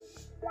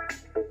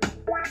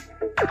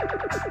Has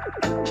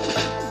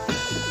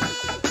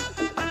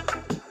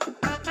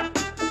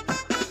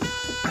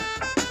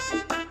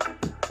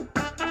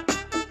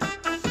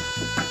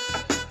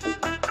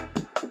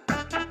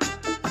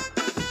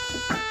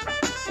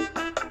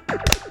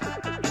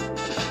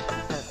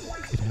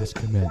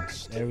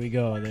commenced. There we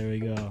go. There we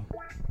go.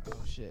 Oh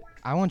shit!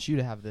 I want you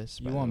to have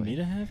this. You want me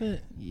to have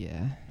it?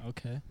 Yeah.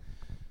 Okay.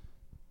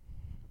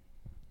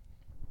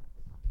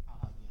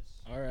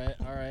 All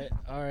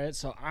right.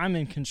 So I'm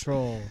in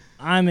control.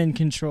 I'm in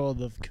control of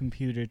the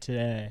computer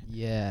today.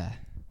 Yeah.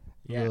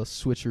 A Yeah. little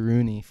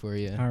switcheroony for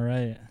you. All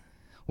right.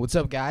 What's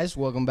up, guys?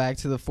 Welcome back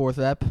to the 4th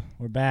ep.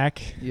 We're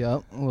back.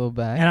 Yep, a little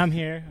back. And I'm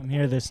here. I'm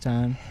here this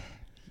time.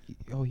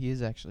 Oh, he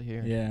is actually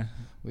here. Yeah.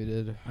 We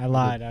did. I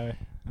lied.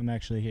 I'm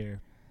actually here.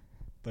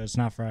 But it's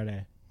not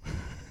Friday.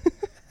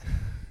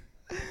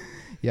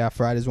 Yeah,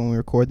 Friday's when we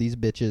record these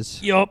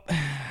bitches. Yup.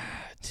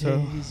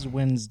 So- Today's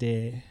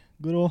Wednesday.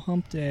 Good old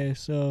hump day.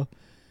 So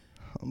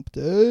Hump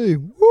day.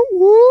 Woo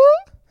woo.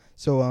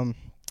 So,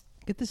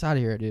 get this out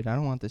of here, dude. I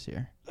don't want this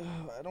here.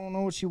 I don't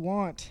know what you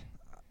want.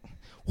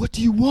 What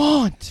do you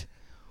want?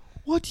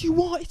 What do you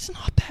want? It's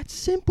not that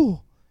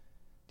simple.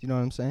 Do you know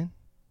what I'm saying?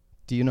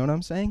 Do you know what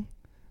I'm saying?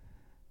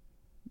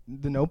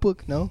 The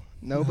Notebook? No?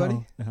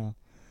 Nobody? No.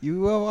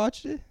 You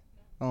watched it?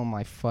 Oh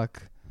my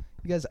fuck.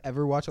 You guys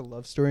ever watch a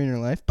love story in your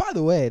life? By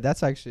the way,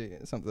 that's actually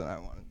something I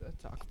wanted to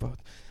talk about.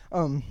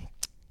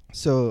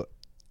 So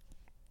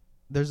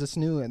there's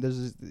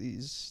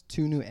these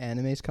 2 new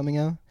animes coming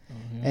out.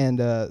 Mm-hmm. And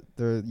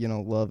they're,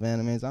 love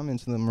animes. I'm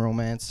into them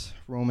romance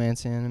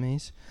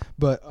animes.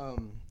 But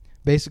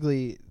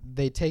basically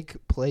they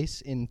take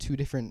place in 2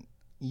 different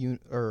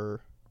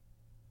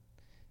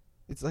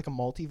it's like a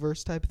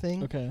multiverse type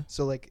thing. Okay.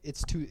 So like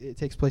it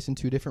takes place in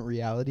 2 different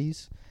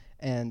realities,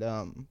 and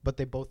but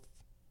they both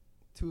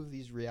 2 of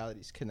these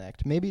realities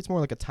connect. Maybe it's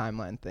more like a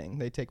timeline thing.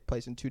 They take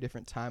place in 2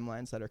 different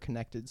timelines that are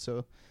connected,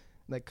 so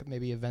like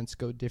maybe events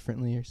go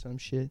differently or some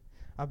shit.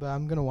 But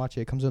I'm gonna watch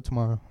it. It comes out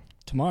tomorrow.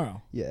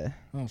 Tomorrow. Yeah.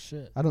 Oh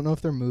shit. I don't know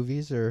if they're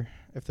movies or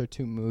if they're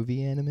 2 movie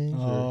animes.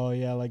 Oh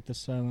yeah, like the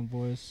silent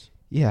voice.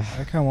 Yeah.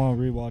 I kind of want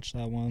to rewatch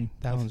that one.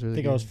 That one's really I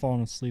think good. I was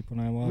falling asleep when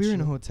I watched it. We were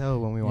in a hotel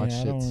when we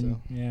watched it.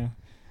 So. Yeah.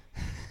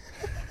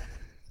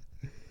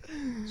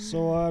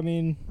 So I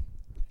mean,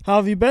 how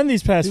have you been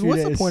these past Dude, few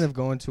what's days? the point of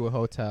going to a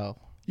hotel?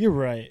 You're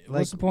right.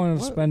 What's the point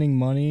of spending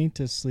money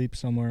to sleep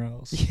somewhere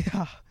else?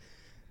 Yeah.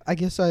 I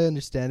guess I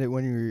understand it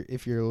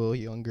if you're a little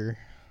younger.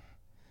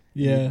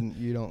 Yeah.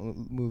 You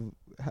don't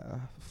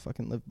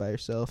fucking live by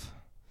yourself.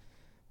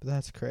 But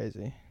that's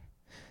crazy.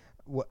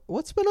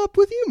 What's been up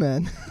with you,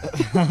 man?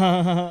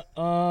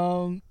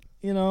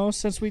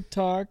 Since we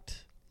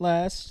talked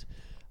last,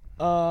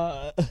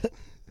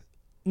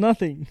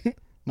 nothing.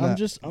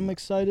 I'm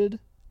excited.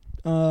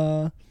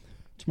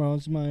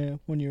 Tomorrow's my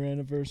 1-year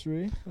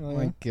anniversary. Oh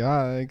my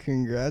god,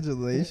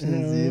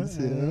 congratulations,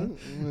 you two.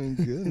 Oh my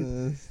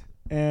goodness.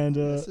 And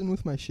messing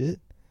with my shit.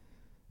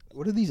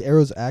 What do these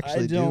arrows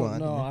actually do on I don't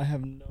know. here? I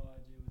have no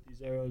idea what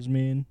these arrows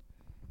mean.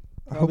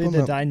 I hope Probably I'm the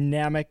not-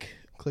 dynamic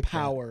Click that.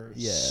 powers.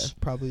 Yeah,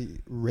 probably The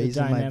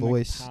raising my dynamic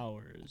voice.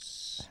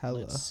 powers. Hella.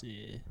 Let's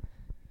see.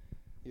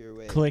 Your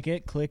way. Click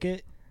it.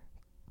 Clicking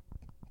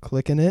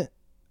it?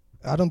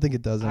 I don't think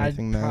it does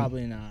anything, man.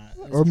 Probably not.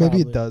 Or maybe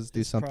it does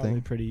do Probably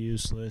something. pretty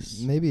useless.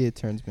 Maybe it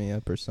turns me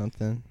up or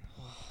something.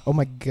 Oh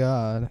my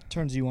god.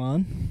 Turns you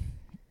on.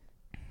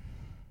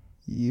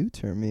 You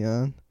turn me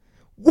on.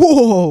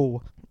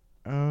 Whoa!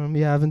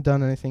 Yeah, I haven't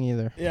done anything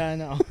either. Yeah, I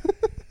know.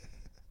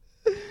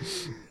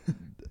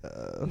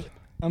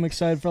 I'm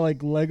excited for like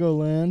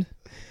Legoland.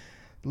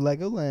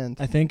 Legoland.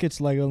 I think it's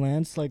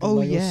Legoland. It's like a Oh,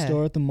 Lego yeah.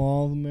 store at the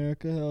Mall of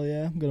America. Hell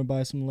yeah. I'm going to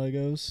buy some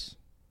Legos.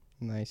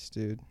 Nice,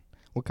 dude.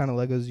 What kind of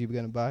Legos are you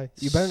gonna buy?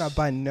 You better not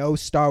buy no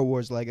Star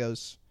Wars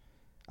Legos.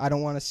 I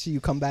don't want to see you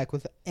come back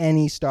with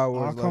any Star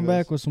Wars I'll Legos. come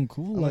back with some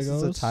cool Unless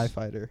Legos. it's a TIE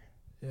Fighter.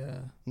 Yeah.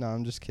 No,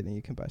 I'm just kidding.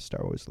 You can buy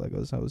Star Wars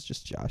Legos. I was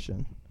just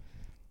joshing.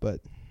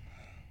 But...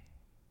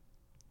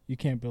 You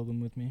can't build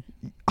them with me.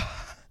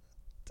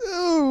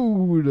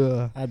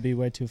 Dude! I'd be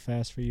way too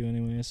fast for you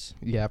anyways.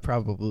 Yeah,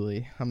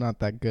 probably. I'm not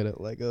that good at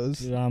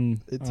Legos.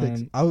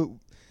 Dude,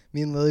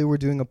 Me and Lily were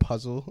doing a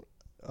puzzle.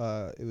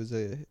 It was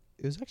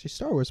actually a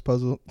Star Wars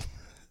puzzle.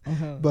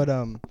 But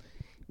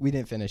we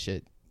didn't finish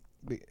it.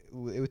 We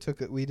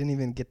didn't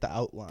even get the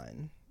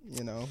outline.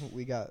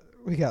 We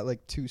got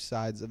like 2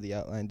 sides of the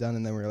outline done,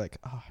 and then we were like,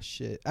 oh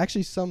shit.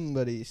 Actually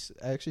somebody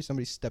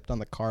stepped on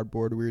the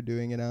cardboard we were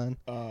doing it on,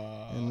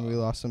 and we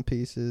lost some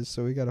pieces.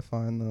 So we gotta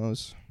find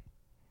those.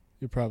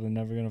 You're probably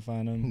never going to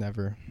find them.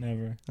 Never.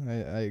 I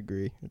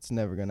agree. It's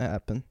never gonna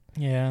happen.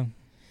 Yeah.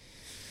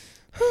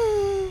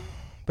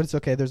 But it's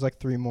okay. There's like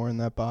 3 more in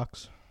that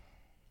box.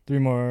 3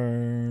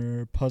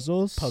 more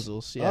puzzles?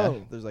 Puzzles, yeah.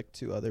 Oh. There's like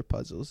 2 other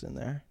puzzles in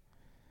there.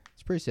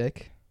 It's pretty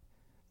sick.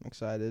 I'm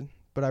excited.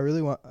 But I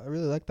really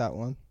like that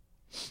one.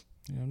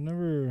 Yeah, I've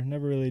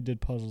never really did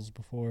puzzles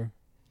before.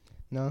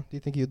 No? Do you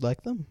think you'd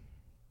like them?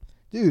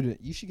 Dude,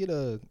 you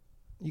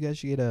guys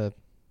should get a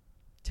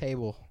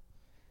table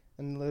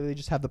and literally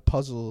just have the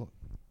puzzle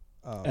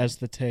As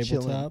the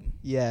tabletop. chilling.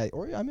 Yeah,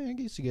 or I mean, I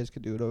guess you guys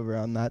could do it over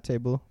on that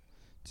table,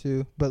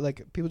 too. But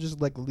like people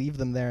just like leave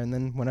them there, and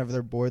then whenever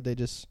they're bored, they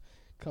just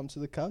come to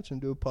the couch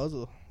and do a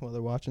puzzle while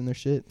they're watching their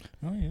shit.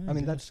 Oh yeah. I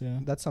mean, guess,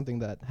 that's something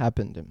that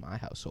happened in my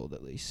household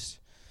at least.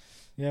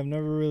 Yeah, I've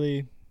never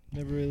really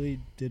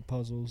did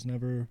puzzles.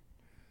 Never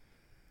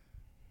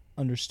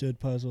understood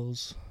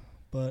puzzles,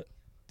 but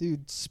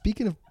Dude,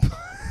 speaking of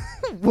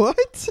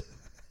what?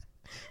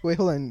 Wait,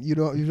 hold on. You've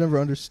never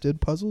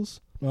understood puzzles?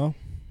 well,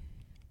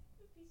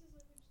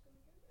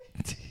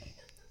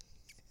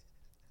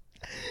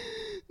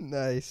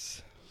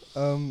 Nice.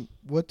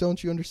 What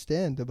don't you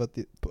understand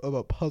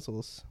about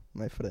puzzles,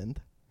 my friend?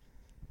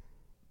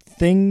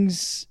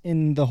 things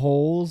in the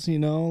holes.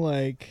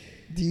 Like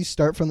Do you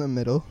start from the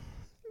middle?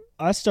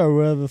 I start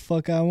wherever the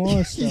fuck I want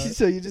to start.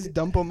 So you just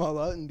dump them all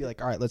out and be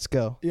like, all right, let's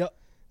go. Yep.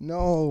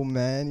 No,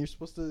 man. You're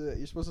supposed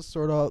to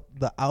sort out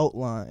the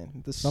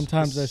outline.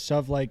 Sometimes I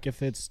shove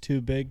if it's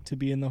too big to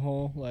be in the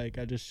hole, I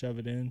just shove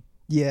it in,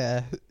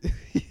 Yeah.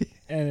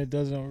 and it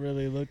doesn't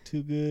really look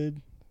too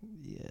good,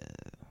 Yeah.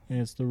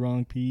 and it's the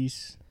wrong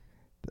piece.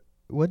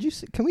 What'd you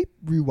say? Can we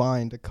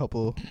rewind a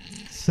couple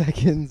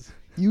seconds?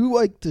 You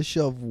like to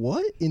shove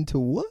what into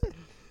what?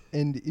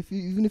 And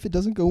even if it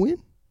doesn't go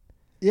in?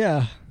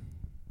 Yeah.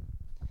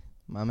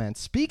 My man.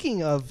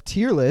 Speaking of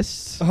tier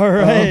lists. All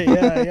right.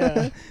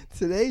 Yeah.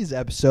 Today's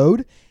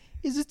episode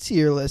is a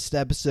tier list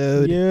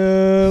episode.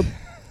 Yep.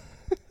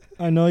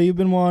 I know you've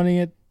been wanting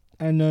it.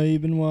 I know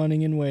you've been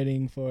wanting and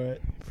waiting for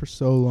it. For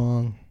so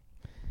long.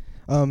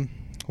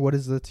 What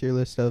is the tier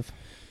list of?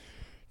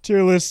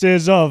 Tier list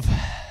is of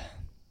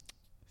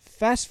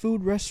fast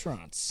food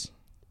restaurants,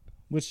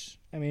 which,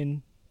 I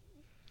mean,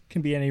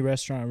 can be any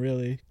restaurant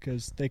really,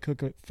 because they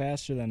cook it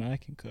faster than I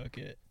can cook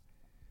it.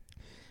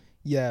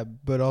 Yeah,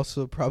 but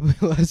also probably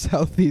less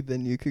healthy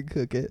than you could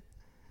cook it.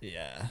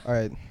 Yeah. All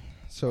right.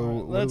 So All right,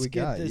 what do let's we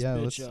get got? this Yeah,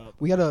 bitch up.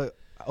 we got to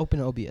open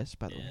OBS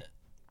by the way.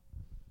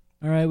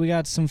 All right, we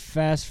got some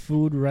fast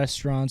food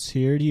restaurants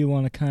here. Do you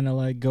want to kind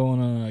of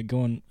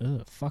going?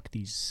 Fuck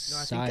these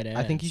side ads.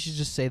 I think you should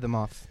just say them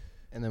off,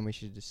 and then we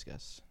should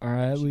discuss. All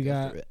right, we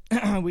go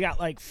got we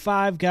got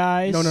Five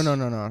Guys.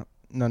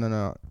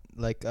 No.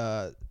 Like,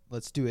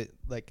 let's do it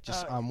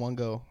just on one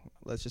go.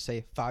 Let's just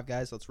say Five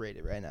Guys. Let's rate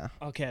it right now.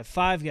 Okay,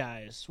 Five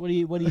Guys. What do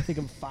you think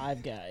of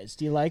Five Guys?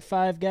 Do you like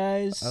Five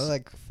Guys? I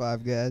like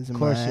Five Guys. Of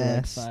course you like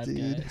ass, Five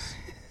dude. Guys.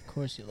 Of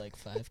course you like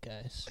Five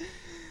Guys.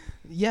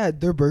 Yeah,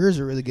 their burgers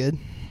are really good.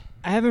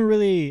 I haven't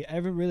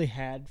really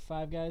had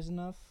Five Guys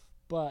enough,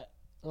 but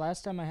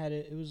last time I had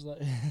it, it was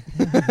like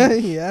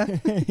Yeah.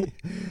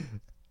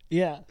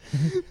 yeah.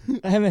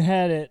 I haven't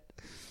had it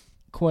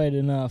quite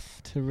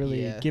enough to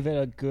really Yeah. give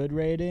it a good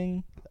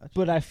rating,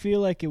 but I feel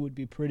like it would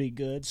be pretty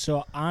good.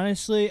 So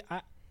honestly,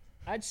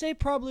 I'd say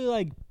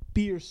probably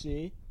B or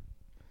C.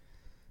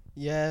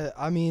 Yeah,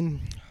 I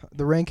mean,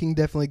 the ranking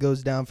definitely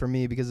goes down for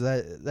me because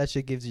that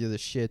shit gives you the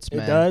shits,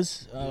 man. It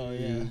does? Oh,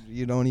 yeah.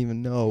 You don't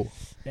even know.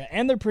 Yeah,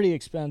 and they're pretty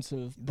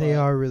expensive. They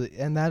are really,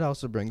 and that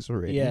also brings the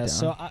rating down.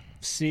 So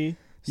C.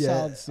 Yeah,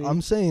 Solid C.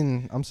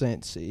 I'm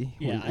saying C.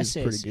 Yeah, I is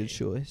say pretty C. good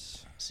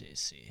choice.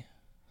 C.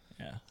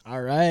 Yeah.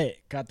 All right.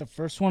 Got the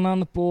first one on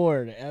the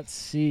board at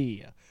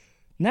C.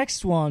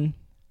 Next one,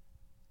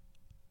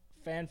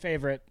 fan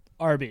favorite,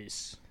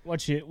 Arby's.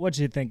 What you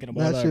thinking about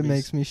That Arby's? shit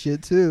makes me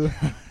shit too.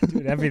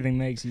 Dude, everything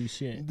makes you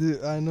shit.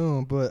 Dude, I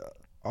know, but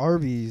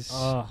Arby's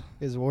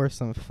is worse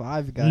than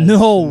Five Guys.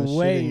 No in the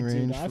way, shitting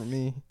range dude. for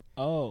me.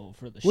 Oh,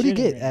 for the What do you shitting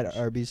get range. at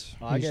Arby's?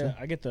 I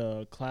get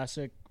the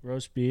classic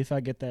roast beef. I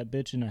get that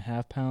bitch in a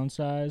half-pound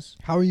size.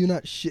 How are you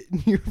not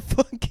shitting your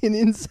fucking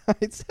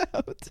insides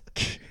out?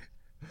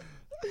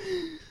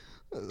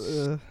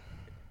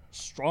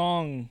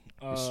 Strong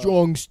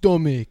Strong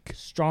stomach.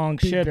 strong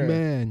Big shitter.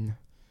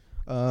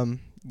 man.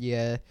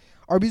 Yeah.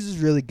 Arby's is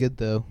really good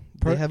though.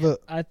 They have do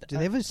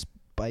they have a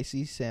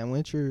spicy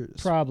sandwich or?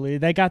 Probably.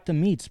 They got the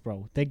meats,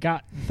 bro. They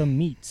got the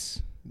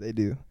meats. They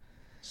do.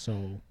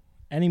 So,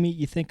 any meat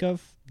you think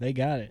of, they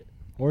got it.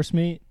 Horse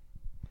meat,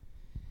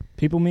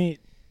 people meat.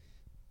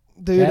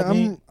 Dude, Cat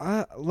meat?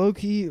 I low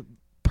key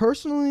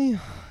personally,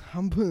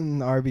 I'm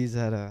putting Arby's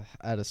at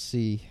a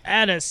C.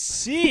 At a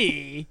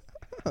C?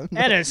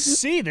 At a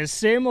C, the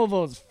same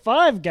level as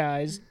Five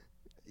Guys?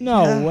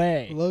 No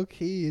way. Low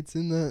key, it's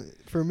in the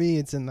for me.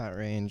 It's in that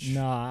range.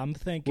 Nah, I'm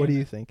thinking. What do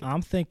you think?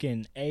 I'm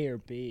thinking A or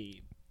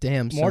B.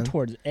 Damn, More son.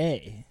 towards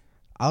A.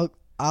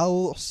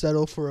 I'll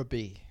settle for a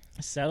B.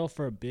 Settle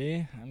for a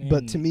B? I mean,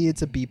 But to me,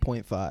 it's a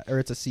B.5 or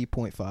it's a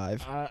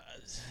C.5.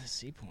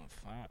 C.5.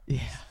 Yeah.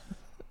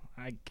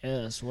 I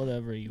guess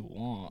whatever you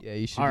want. Yeah,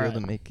 you should All be able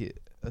right. to make it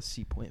a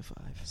C.5.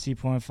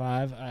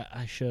 C.5.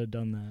 I should have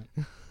done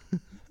that.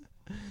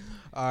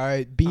 All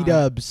right,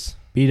 B-dubs.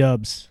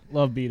 B-dubs.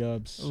 Love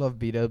B-dubs. I love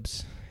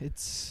B-dubs.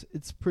 It's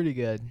pretty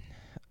good.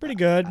 Pretty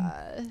good.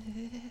 I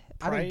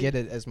don't Right? get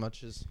it as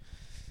much as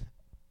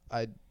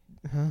I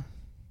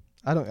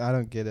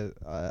don't get it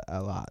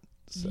a lot.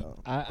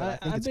 So but I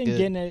think I've it's been good.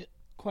 getting it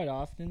quite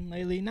often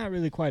lately. Not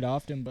really quite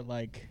often, but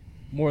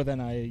more than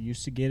I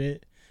used to get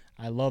it.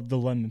 I love the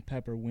lemon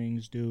pepper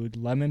wings, dude.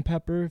 Lemon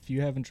pepper, if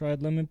you haven't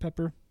tried lemon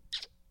pepper.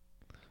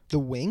 The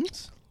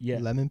wings? Yeah.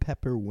 Lemon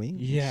pepper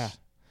wings? Yeah.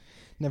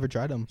 Never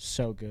tried them.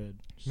 So good.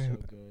 Man.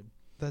 So good.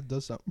 That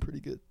does sound pretty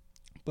good.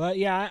 But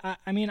yeah,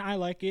 I mean, I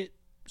like it.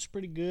 It's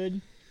pretty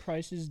good.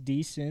 Price is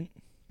decent.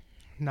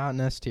 Not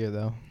an S tier,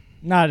 though.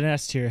 Not an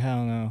S tier,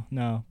 hell no.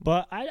 No.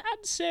 But I'd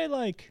say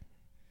like,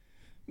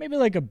 maybe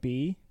like a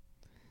B.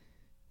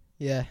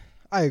 Yeah,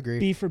 I agree.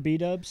 B for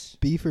B-dubs.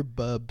 B for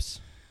bubs.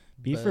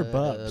 B for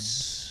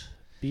bubs.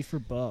 B for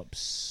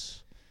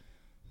bubs.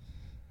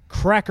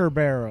 Cracker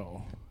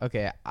Barrel.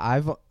 Okay,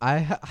 I've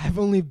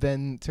only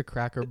been to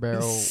Cracker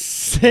Barrel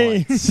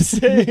Same. once.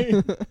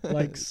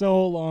 Like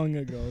so long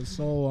ago.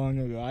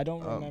 I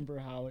don't remember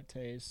how it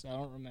tastes. I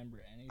don't remember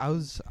anything.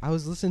 I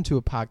was listening to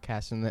a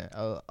podcast and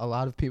a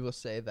lot of people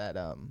say that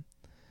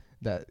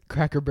that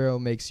Cracker Barrel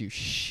makes you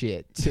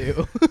shit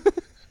too.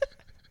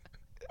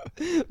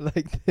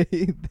 Like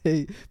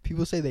they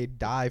people say they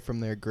die from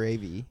their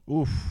gravy.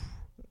 Oof.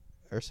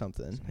 Or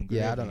something. Some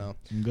Yeah, I gravy. don't know.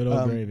 Some good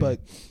old gravy. But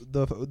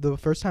the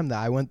first time that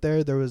I went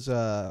there was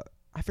I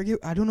forget.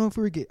 I don't know if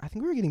I think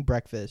we were getting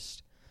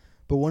breakfast,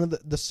 but one of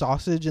the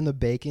sausage and the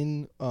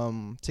bacon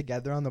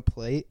together on the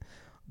plate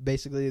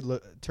basically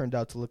turned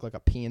out to look like a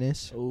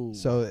penis. Ooh.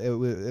 So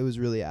it was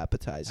really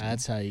appetizing.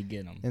 That's how you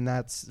get them. And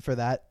that's for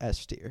that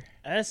S tier.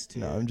 S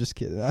tier. No, I'm just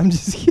kidding.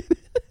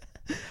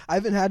 I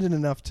haven't had it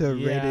enough to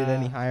rate it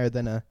any higher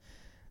than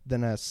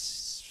a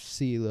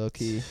C, low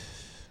key.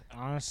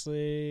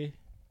 Honestly,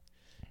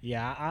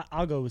 yeah,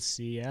 I'll go with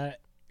C. I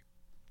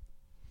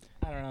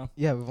don't know.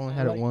 Yeah, we've only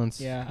had it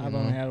once. Yeah, I've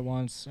only had it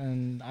once,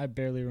 and I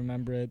barely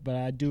remember it. But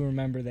I do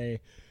remember I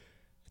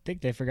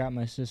think they forgot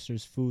my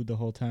sister's food the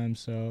whole time,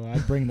 so I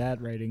bring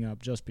that rating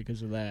up just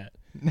because of that.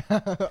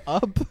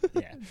 Up?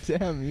 Yeah.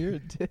 Damn, you're a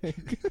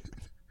dick.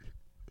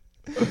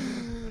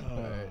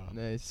 All right,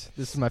 nice.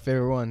 This is my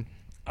favorite one.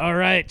 All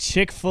right,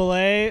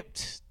 Chick-fil-A.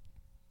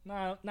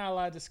 Not a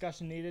lot of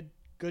discussion needed.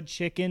 Good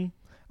chicken.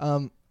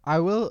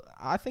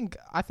 I think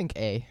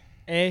A.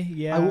 A,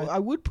 yeah. I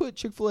would put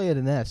Chick-fil-A at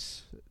an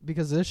S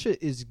because this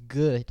shit is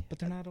good. But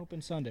they're not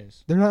open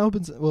Sundays. They're not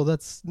open. Well,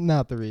 that's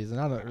not the reason.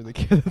 I don't really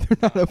care that they're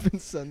not open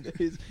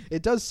Sundays.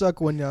 It does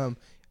suck when on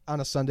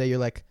a Sunday you're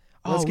like,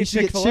 oh, Let's we get should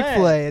get Chick-fil-A.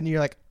 Chick-fil-A, and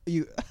you're like,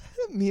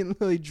 me and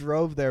Lily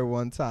drove there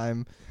one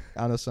time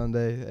on a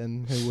Sunday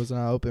and it was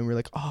not open. We're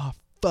like, oh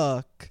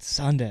fuck.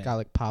 Sunday. Got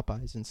like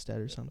Popeyes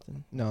instead or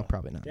something. No,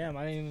 probably not. Damn,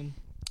 I didn't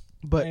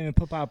But even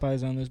put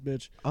Popeyes on this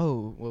bitch.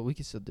 oh well, we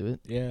can still do it.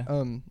 Yeah.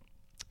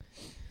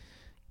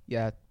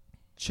 Yeah,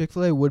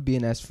 Chick-fil-A would be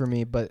an S for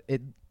me, but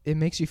it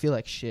makes you feel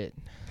like shit.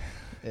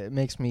 It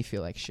makes me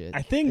feel like shit.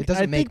 I think it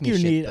doesn't make me you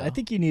shit, need. though. I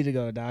think you need to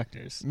go to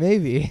doctors.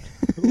 Maybe.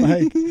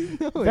 Like,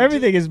 No, if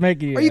everything is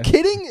making you. Are you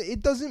kidding?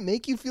 It doesn't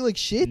make you feel like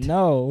shit.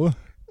 No.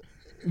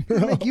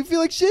 Does it make you feel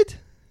like shit?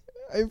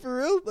 Are you for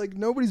real? Like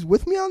nobody's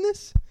with me on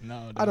this?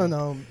 No. I don't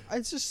know.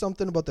 It's just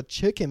something about the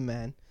chicken,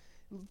 man.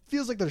 It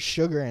feels like there's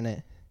sugar in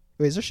it.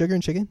 Wait, is there sugar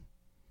in chicken?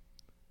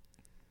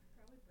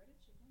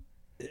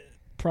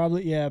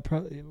 Probably, yeah.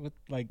 Probably with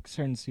like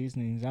certain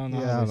seasonings. I don't know.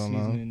 Yeah, how I they don't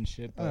know. season and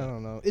shit. I But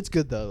don't know. It's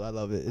good though. I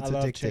love it. It's I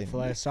love addicting.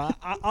 Chick-fil-A, so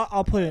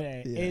I'll put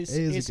it A. Yeah, A A is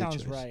a good sounds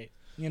choice. right.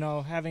 You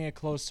know, having a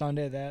closed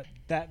Sunday that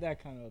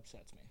kind of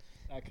upsets me.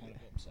 That kind of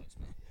upsets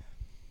me.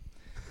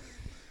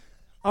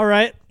 All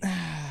right,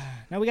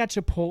 now we got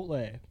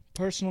Chipotle.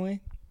 Personally,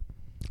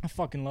 I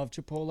fucking love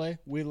Chipotle.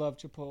 We love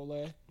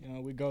Chipotle. You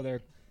know, we go there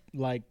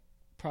like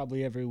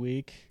probably every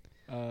week.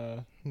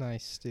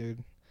 Nice,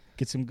 dude.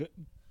 Get some good.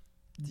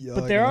 Yeah,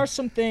 But there are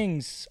some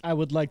things I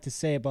would like to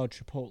say about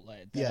Chipotle.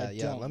 That I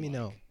don't Let me like.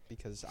 know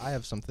because I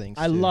have some things.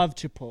 I too. love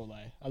Chipotle.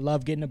 I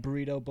love getting a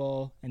burrito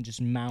bowl and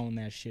just mounting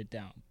that shit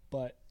down.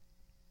 But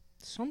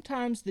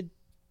sometimes the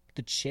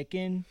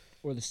chicken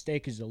or the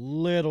steak is a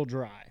little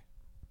dry.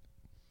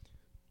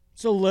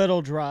 It's a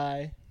little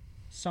dry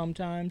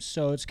sometimes,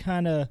 so it's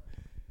kind of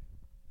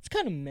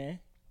meh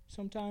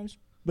sometimes,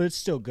 but it's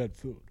still good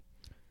food.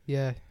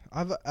 Yeah,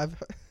 I've.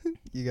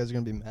 You guys are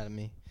gonna be mad at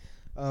me.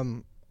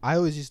 I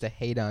always used to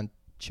hate on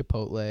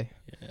Chipotle.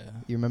 Yeah.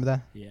 You remember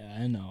that? Yeah,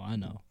 I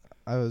know.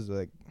 I was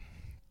like,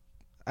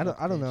 I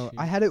don't know.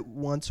 I had it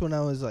once when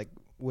I was like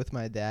with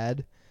my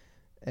dad,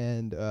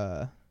 and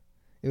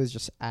it was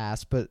just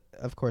ass. But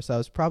of course, that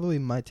was probably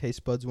my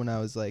taste buds when I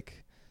was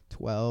like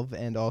 12,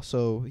 and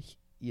also,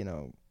 you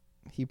know,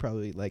 he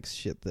probably likes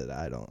shit that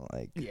I don't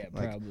like. Yeah,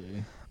 like,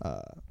 probably.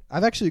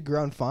 I've actually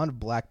grown fond of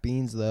black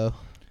beans though.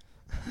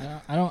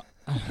 I don't.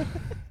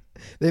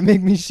 They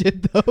make me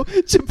shit though.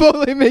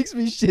 Chipotle makes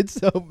me shit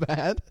so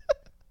bad.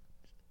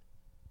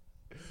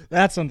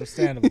 That's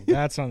understandable.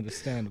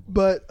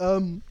 But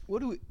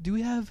what do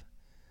we have?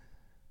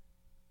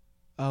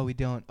 Oh, we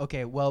don't.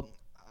 Okay, well,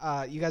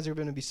 you guys are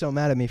gonna be so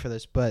mad at me for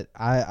this, but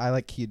I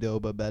like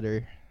Qdoba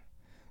better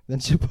than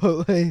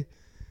Chipotle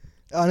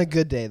on a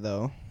good day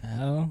though.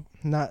 Oh.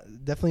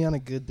 Definitely on a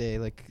good day,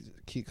 like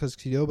because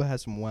Qdoba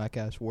has some whack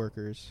ass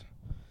workers.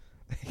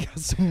 They got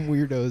some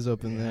weirdos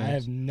up in there.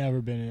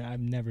 I've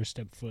never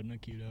stepped foot in a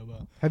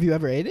Qdoba. Have you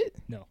ever ate it?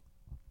 No.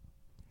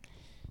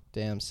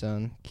 Damn,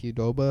 son.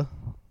 Qdoba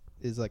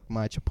is like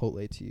my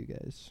Chipotle to you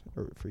guys,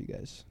 or for you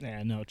guys.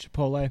 Yeah, no,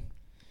 Chipotle.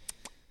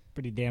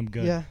 Pretty damn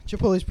good. Yeah,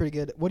 Chipotle's pretty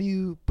good. What do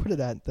you put it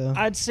at, though?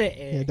 I'd say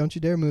A. Yeah, don't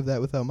you dare move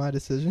that without my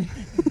decision.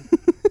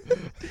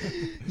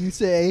 You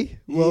say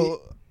A?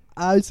 Well,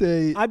 I'd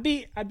say... I'd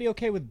be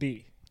okay with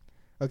B.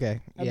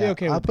 Okay, I'd be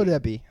okay I'll with put B. it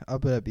at B. I'll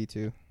put it at B,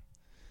 too.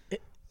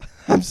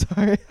 I'm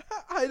sorry.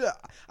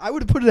 I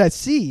would have put it at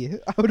C.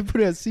 I would have put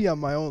it at C on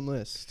my own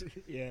list.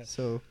 Yeah.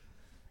 So...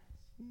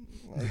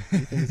 do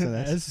you think it's an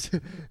S?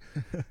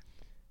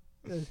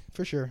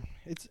 For sure.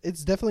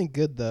 It's definitely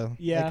good though.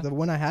 Yeah. Like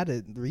when I had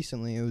it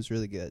recently, it was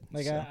really good.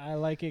 Like so I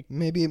like it.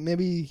 maybe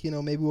maybe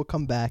we'll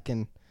come back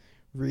and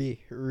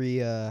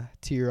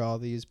tier all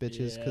these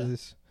bitches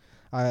because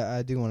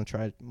I do want to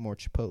try more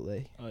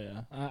Chipotle. Oh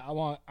yeah. I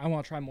want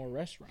to try more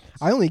restaurants.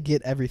 I only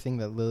get everything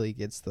that Lily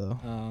gets though.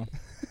 Oh.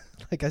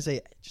 Like I say,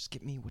 just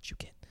give me what you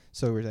get.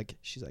 So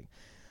she's like,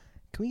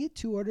 can we get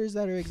 2 orders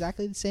that are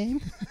exactly the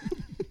same?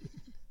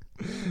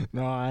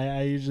 No,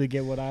 I usually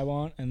get what I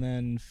want and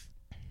then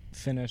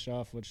finish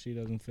off what she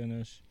doesn't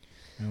finish,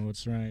 and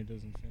what's right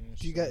doesn't finish.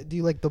 Do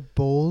you like the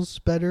bowls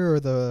better or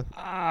the?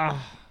 I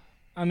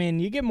mean,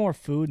 you get more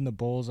food in the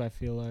bowls. I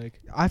feel like.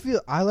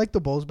 I like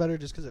the bowls better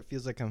just because it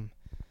feels like I'm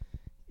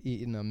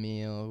eating a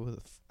meal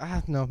with.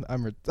 No,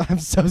 I'm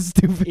so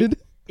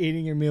stupid.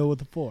 Eating your meal with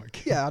a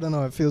fork. Yeah, I don't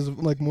know. It feels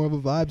like more of a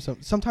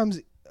vibe.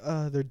 Sometimes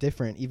they're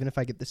different, even if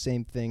I get the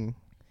same thing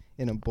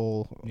in a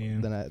bowl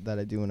that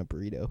I do in a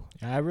burrito.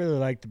 Yeah, I really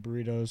like the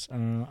burritos.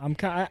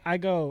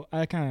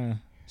 I kind of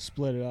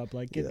split it up.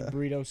 Like get the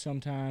burrito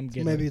sometime.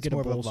 Get it's get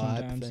more a bowl of a vibe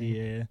sometimes. thing.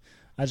 Yeah,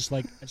 I just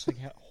like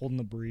holding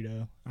the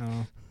burrito.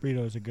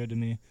 Burritos are good to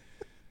me.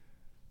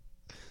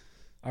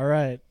 All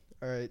right,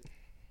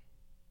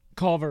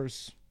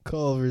 Culver's,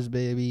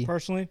 baby.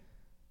 Personally,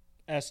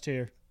 S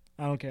tier.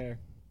 I don't care.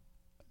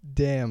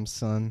 Damn,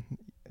 son.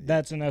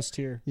 That's an S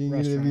tier. You're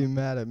restaurant. gonna be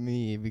mad at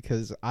me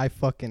because I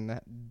fucking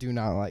do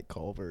not like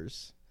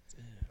Culver's.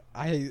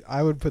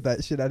 I would put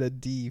that shit at a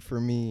D for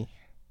me.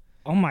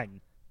 Oh my,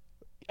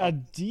 a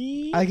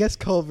D? I guess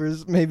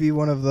Culver's may be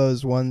one of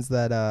those ones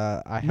that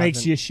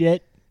makes you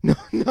shit. No,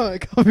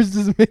 Culver's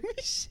doesn't make me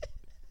shit.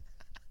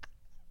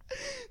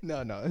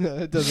 No,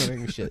 it doesn't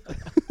make me shit.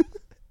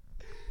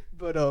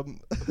 But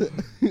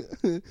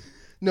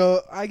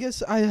no, I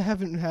guess I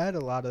haven't had a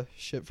lot of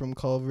shit from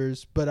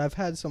Culver's, but I've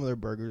had some of their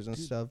burgers and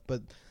stuff.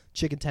 But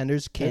chicken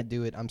tenders, can't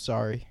do it. I'm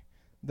sorry.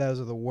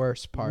 Those are the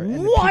worst part.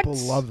 And people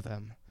love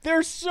them.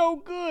 They're so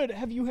good.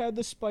 Have you had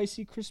the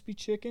spicy crispy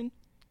chicken?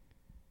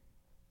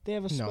 They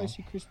have a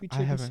spicy crispy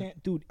chicken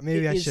dude,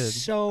 maybe I should.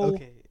 So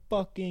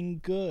fucking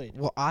good.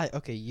 Well,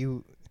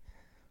 you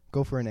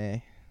go for an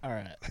A. All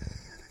right.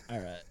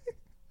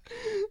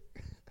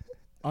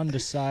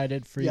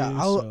 Undecided for you. Yeah,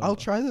 I'll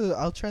try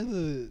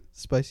the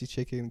spicy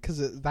chicken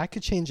because that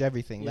could change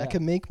everything. Yeah. That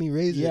could make me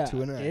raise it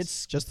to an S.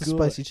 It's just the good.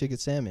 spicy chicken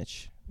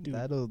sandwich. Dude.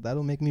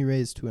 That'll make me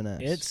raise to an S.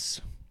 It's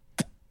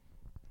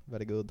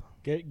very good.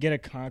 Get a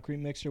concrete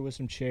mixer with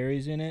some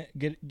cherries in it.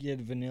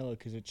 Get vanilla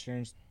because it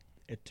turns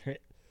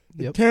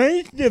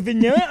turns the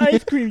vanilla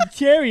ice cream to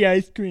cherry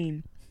ice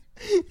cream.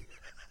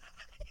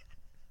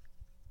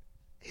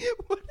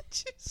 What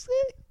did you say?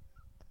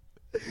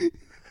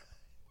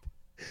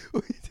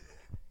 Wait.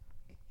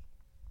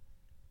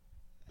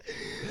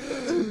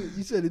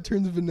 You said it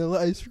turns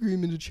vanilla ice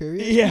cream into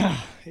cherry? Yeah,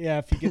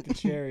 if you get the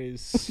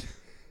cherries.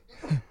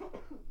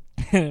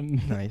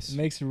 Nice.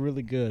 Makes it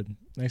really good.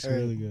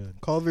 Really good.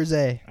 Culver's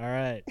A. All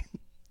right.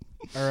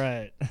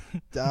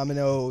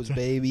 Domino's,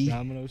 baby.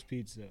 Domino's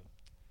pizza.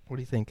 What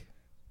do you think?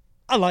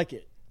 I like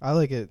it. I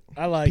like it.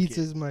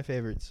 Pizza's my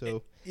favorite,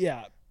 so.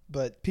 Yeah.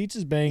 But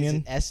pizza's banging. Is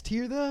it S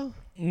tier, though?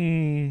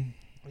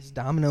 Is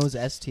Domino's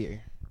S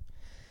tier?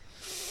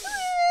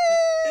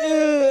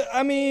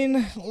 I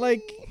mean,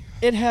 like,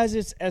 it has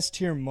its S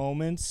tier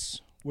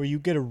moments where you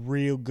get a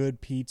real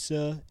good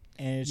pizza,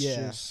 and it's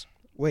just...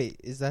 Wait,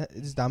 is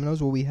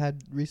Domino's what we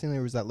had recently,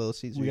 or was that Little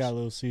Caesars? We got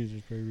Little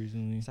Caesars pretty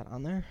recently. Is that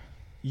on there?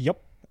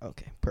 Yep.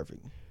 Okay,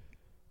 perfect.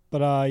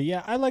 But,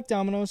 yeah, I like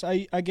Domino's.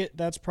 I get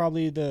that's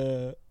probably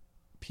the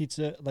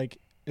pizza, like,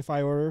 if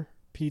I order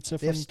pizza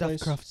from they have the stuffed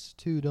place. crusts,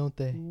 too, don't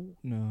they?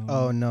 No.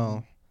 Oh,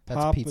 no.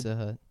 That's Pizza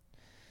Hut.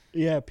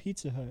 Yeah,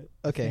 Pizza Hut.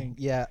 Okay,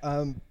 yeah,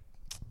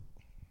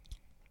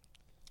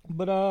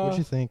 But, what'd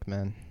you think,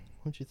 man?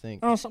 What'd you think?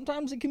 Oh,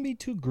 sometimes it can be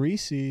too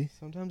greasy.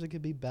 Sometimes it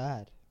could be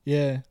bad.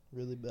 Yeah.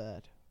 Really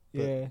bad.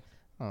 But yeah.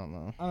 I don't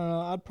know.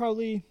 I'd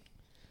probably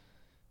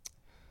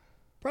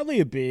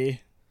a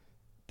B.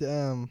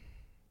 Yeah.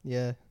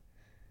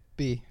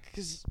 B.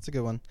 'Cause it's a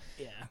good one.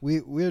 Yeah.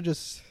 We're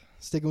just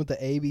sticking with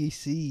the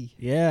ABC.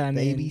 Yeah, I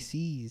mean,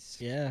 ABCs.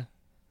 Yeah.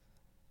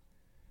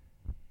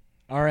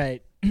 All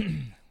right.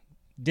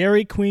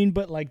 Dairy Queen,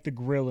 but like the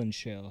Grill and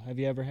Chill. Have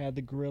you ever had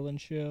the Grill and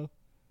Chill?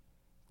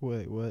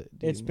 Wait, what?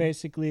 It's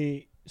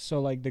basically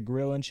like the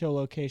Grill and Chill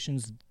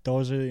locations.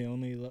 Those are the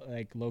only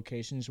like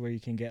locations where you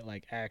can get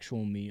like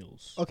actual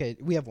meals. Okay,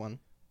 we have one.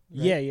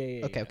 Right?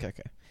 Yeah. Okay.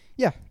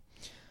 Yeah.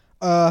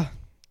 Kind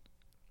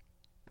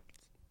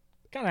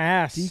of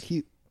ass.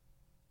 DQ.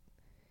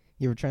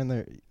 You ever tried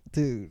their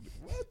dude?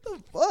 What the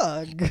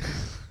fuck?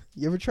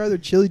 You ever try their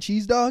chili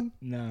cheese dog?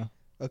 No.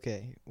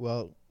 Okay,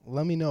 well,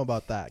 let me know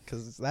about that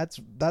because that's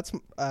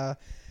I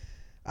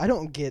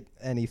don't get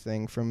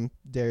anything from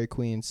Dairy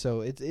Queen,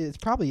 so it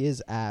probably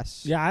is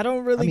ass. Yeah, I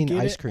don't really. I mean, get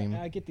ice it. cream.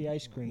 I get the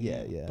ice cream.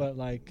 Yeah. But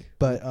like,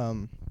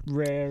 the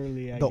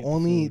rarely. I get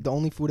food.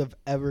 only food I've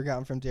ever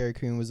gotten from Dairy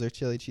Queen was their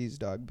chili cheese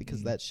dog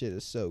because that shit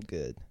is so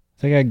good.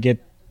 I think I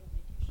get.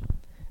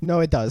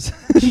 No, it does.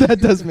 That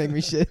does make me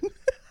shit.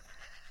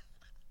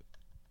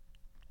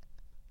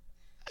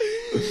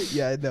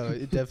 Yeah, no,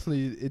 it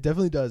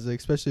definitely does,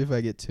 especially if I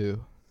get two.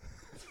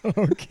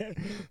 Okay.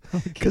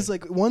 Because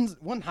like one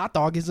hot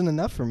dog isn't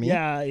enough for me.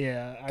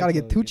 Yeah. Gotta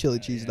get two chili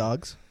cheese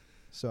dogs.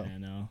 So I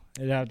know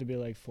it'd have to be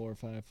like 4 or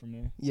 5 for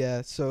me.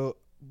 yeah, so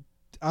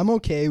I'm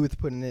okay with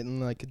putting it in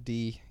like a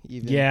D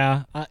even.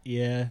 Yeah.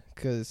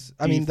 Because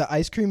I mean the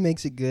ice cream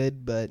makes it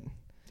good, but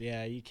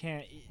yeah, you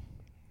can't.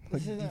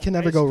 like, you can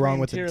never go wrong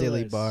with a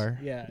dilly bar.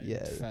 Yeah.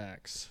 Yeah.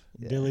 Facts.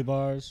 Yeah. Dilly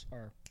bars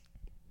are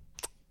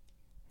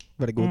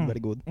Very good, very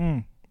good.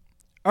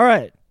 All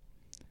right.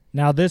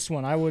 Now this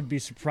one, I would be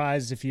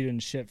surprised if you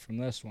didn't shit from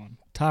this one.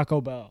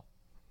 Taco Bell.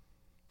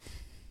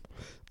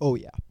 Oh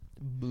yeah,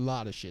 a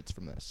lot of shits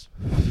from this.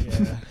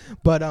 Yeah.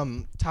 But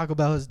Taco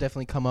Bell has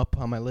definitely come up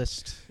on my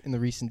list in the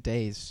recent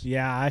days.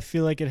 Yeah, I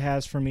feel like it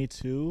has for me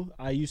too.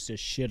 I used to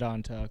shit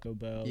on Taco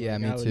Bell. Yeah,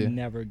 like, me I would too.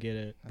 never get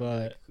it.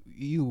 But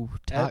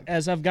Like,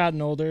 as I've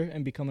gotten older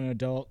and become an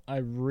adult, I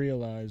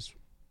realize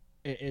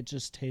it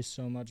just tastes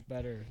so much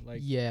better. Like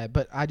yeah,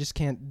 but I just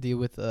can't deal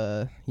with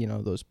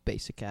those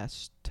basic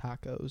ass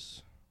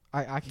tacos.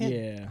 I can't.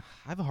 Yeah.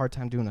 I have a hard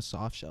time doing a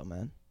soft shell,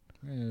 man.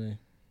 Really?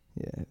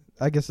 Yeah,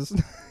 I guess it's.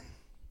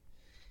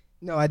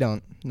 No, I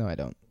don't.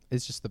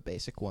 It's just the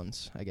basic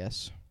ones, I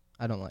guess.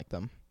 I don't like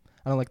them.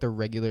 I don't like the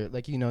regular,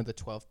 like the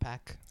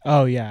 12-pack.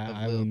 Oh yeah, Of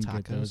I little wouldn't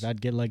get those. tacos.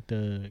 I'd get like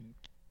the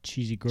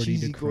cheesy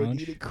gordita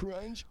crunch. Gordita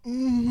crunch.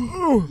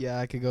 Mm. Yeah,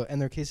 I could go. And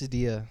their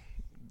quesadilla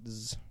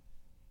is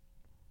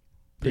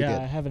pretty Yeah,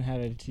 good. I haven't had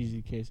a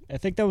cheesy case. I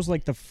think that was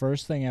like the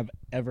first thing I've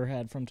ever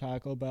had from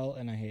Taco Bell,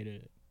 and I hated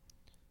it.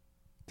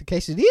 The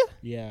quesadilla?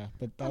 Yeah,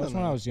 but I that was don't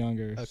when I know. was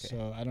younger, Okay.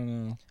 so I don't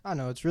know. I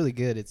know, it's really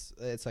good. It's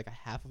like a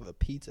half of a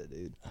pizza,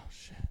 dude. Oh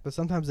shit. But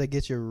sometimes they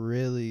get you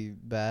really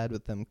bad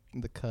with the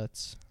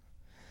cuts.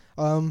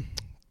 What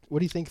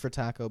do you think for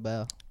Taco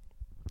Bell?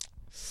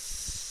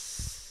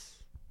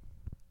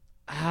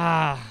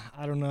 I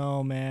don't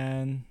know,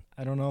 man.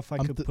 I don't know if I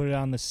I'm could put it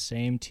on the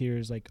same tier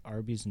as like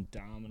Arby's and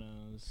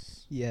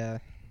Domino's. Yeah,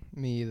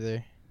 me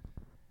either.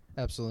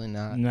 Absolutely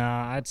not.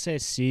 Nah, I'd say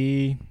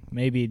C,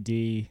 maybe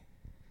D.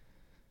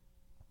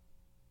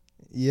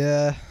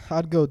 Yeah,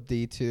 I'd go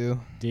D too.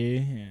 D,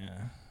 yeah.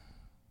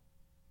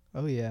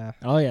 Oh yeah,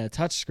 Oh yeah,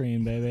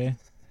 touchscreen, baby.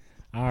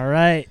 All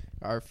right,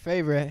 our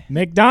favorite.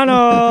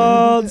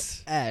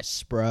 McDonald's.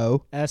 S,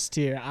 bro. S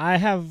tier. I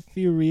have a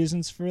few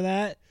reasons for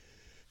that.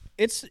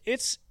 It's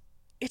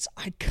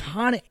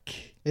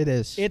iconic. It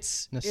is.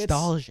 It's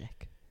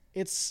nostalgic.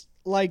 It's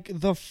like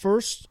the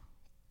first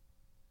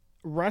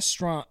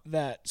restaurant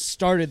that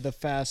started the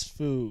fast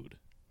food.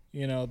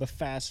 The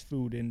fast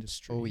food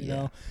industry. Oh, yeah. You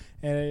know?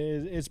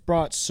 And it's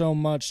brought so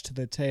much to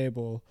the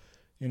table.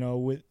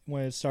 When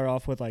it started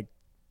off with like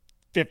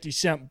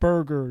 50-cent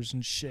burgers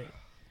and shit.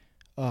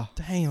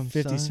 Damn,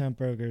 50-cent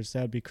burgers.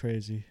 That'd be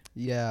crazy.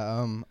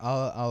 Yeah.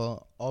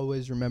 I'll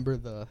always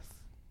remember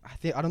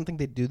I don't think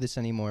they do this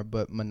anymore,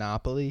 but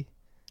Monopoly.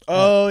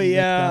 Oh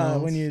yeah,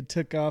 McDonald's. when you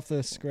took off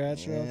the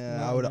scratch off. Yeah,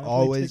 I would Monopoly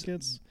always.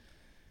 tickets.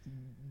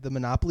 The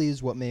Monopoly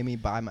is what made me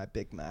buy my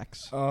Big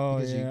Macs. Oh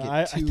because you yeah, get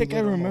I two think I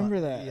little remember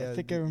that. I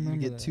think I remember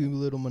You get that. 2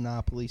 little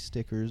Monopoly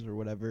stickers or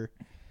whatever.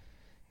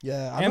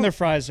 Yeah, And their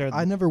fries are.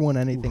 I never won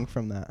anything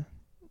from that.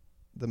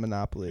 The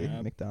Monopoly,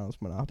 Yeah. McDonald's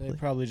They Monopoly.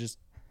 probably just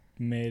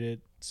made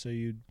it so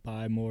you'd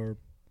buy more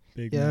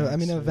Big Yeah, Macs. I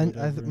mean, or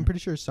whatever. I'm pretty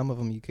sure some of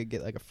them you could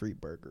get like a free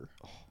burger.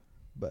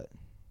 But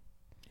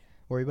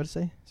what were you about to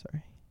say?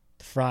 Sorry.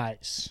 The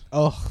fries.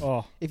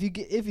 Oh, if you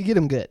get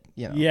them good,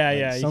 Yeah, like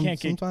yeah. You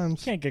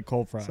sometimes can't get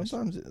cold fries.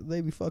 sometimes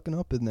they be fucking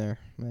up in there,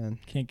 man.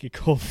 Can't get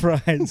cold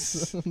fries.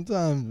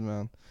 Sometimes,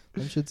 man.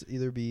 Them should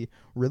either be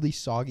really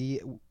soggy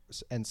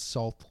and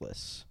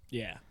saltless,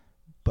 Yeah.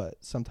 but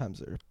sometimes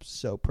they're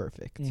so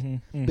perfect.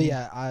 Mm-hmm, But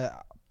yeah,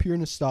 pure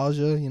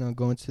nostalgia.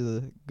 Going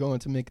to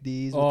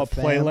McD's. Oh, with the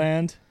fam.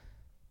 Playland.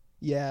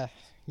 Yeah.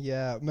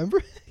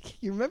 Remember?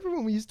 You remember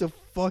when we used to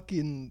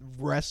fucking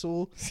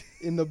wrestle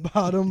in the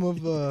bottom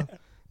of the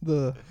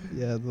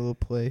little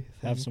play?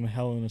 Have some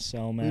Hell in a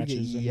Cell We'd get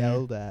matches. in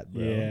yelled at,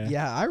 bro. Yeah.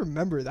 Yeah, I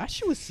remember that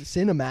shit was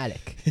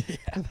cinematic.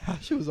 Yeah.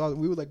 That shit was awesome.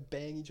 We would like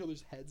bang each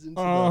other's heads into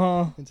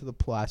the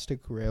plastic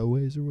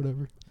railways or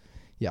whatever.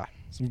 Yeah,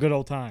 Some good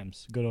old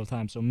times. Good old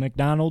times. So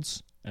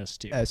McDonald's S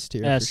tier. S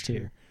tier. S for tier.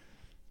 sure.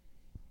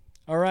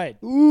 All right.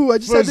 Ooh, I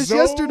just had this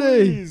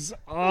yesterday. Fazoli's.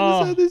 I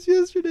just had this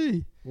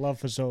yesterday.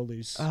 Love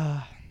Fazoli's.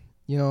 I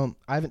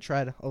haven't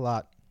tried a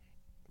lot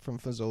from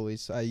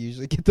Fazoli's. I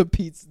usually get the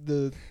pizza,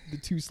 the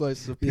 2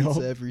 slices of pizza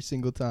Yup. every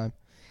single time.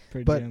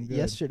 Pretty But damn good.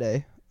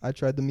 yesterday, I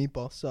tried the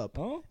meatball sub.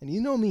 Oh? And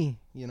you know me,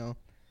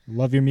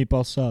 Love your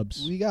meatball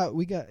subs. We got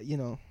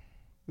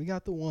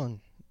the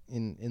one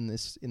in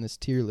this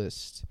tier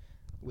list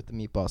with the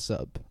meatball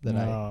sub that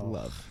I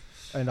love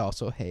and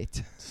also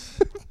hate.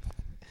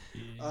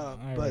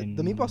 But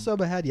the meatball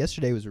sub I had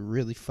yesterday was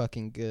really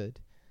fucking good.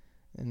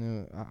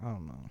 And I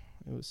don't know.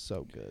 It was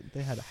so good.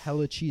 They had a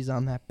hella cheese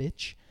on that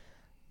bitch.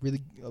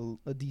 Really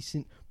a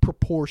decent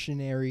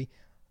proportionary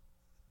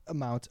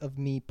amount of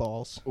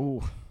meatballs.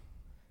 Ooh.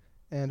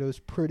 And it was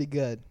pretty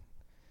good.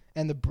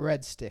 And the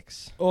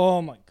breadsticks.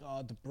 Oh my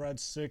god, the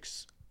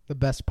breadsticks The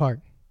best part.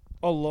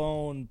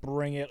 alone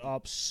bring it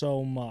up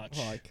so much.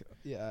 Like,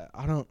 yeah,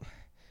 I don't.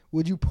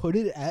 Would you put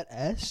it at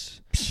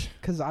S?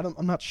 Because I'm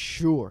not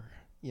sure.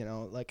 You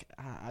know, like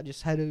I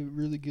just had a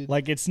really good.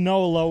 Like it's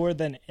no lower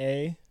than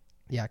A.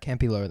 Yeah, it can't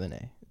be lower than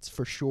A. It's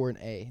for sure an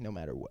A, no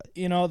matter what.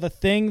 You know, the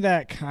thing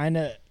that kind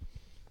of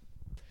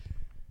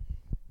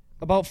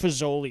about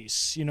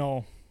Fazoli's, you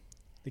know,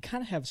 they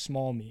kind of have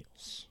small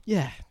meals.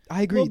 Yeah,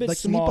 I agree. bit Like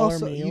the meatball smaller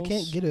sub, you meals.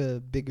 can't get a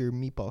bigger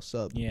meatball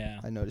sub. Yeah.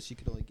 I noticed you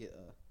could only get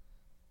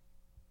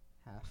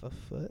a half a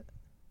foot.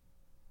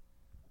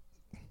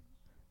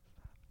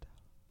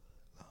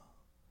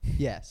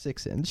 Yeah,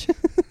 6-inch.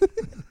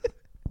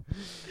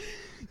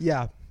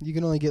 Yeah, you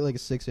can only get like a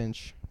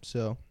 6-inch.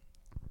 So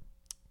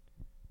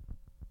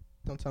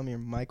don't tell me your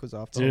mic was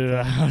off. Dude,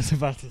 I was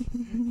about to.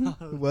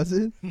 Was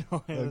it?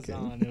 No, it was Okay.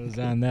 on. It was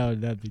on.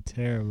 That'd be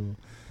terrible.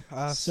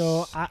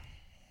 So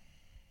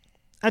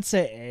I'd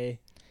say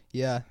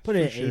yeah, Put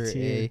it for at A sure,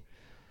 tier.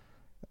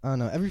 I don't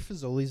know. Every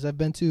Fazoli's I've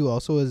been to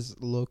also is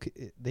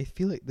they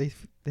feel like they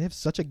have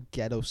such a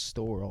ghetto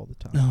store all the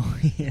time. Oh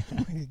yeah.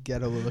 Like a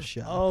ghetto little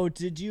shop. Oh,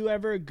 did you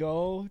ever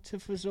go to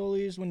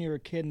Fazoli's when you were a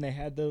kid and they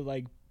had the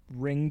like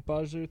ring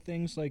buzzer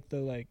things, like the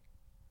like?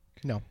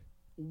 No.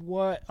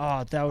 What?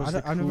 Oh, that was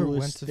the coolest I never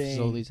went to thing.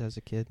 Fazoli's as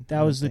a kid.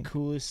 That was the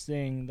coolest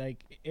thing.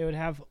 Like it would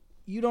have.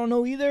 You don't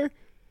know either.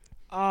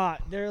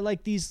 They're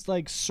like these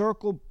like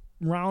circle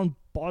round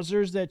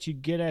buzzers that you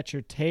get at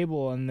your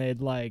table, and they'd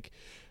like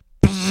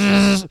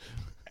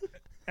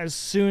as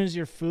soon as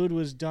your food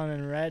was done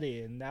and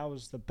ready, and that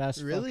was the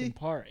best fucking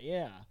part.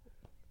 Yeah.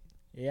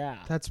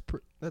 That's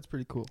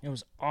pretty cool. It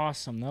was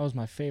awesome. That was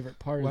my favorite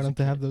part. Why as a don't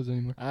they have kid. those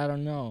anymore? I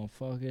don't know.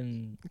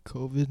 Fucking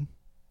COVID?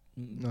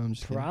 No, I'm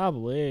just kidding.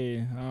 probably.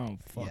 I don't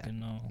fucking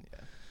know. Yeah.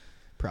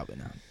 Probably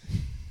not.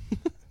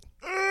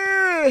 All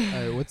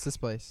right, what's this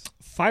place?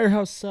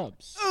 Firehouse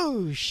Subs.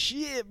 Oh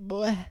shit,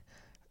 boy!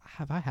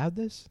 Have I had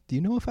this? Do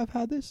you know if I've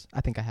had this?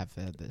 I think I have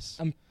had this.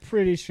 I'm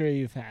pretty sure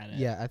you've had it.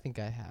 Yeah, I think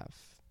I have.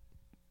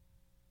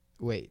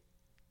 Wait,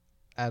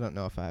 I don't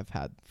know if I've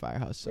had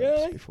Firehouse Subs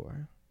Really?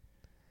 before.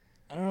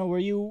 I don't know. Were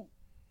you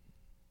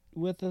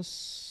with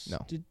us?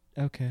 No.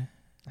 Okay.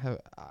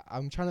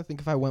 I'm trying to think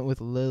if I went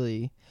with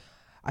Lily.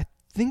 I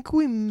think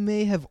we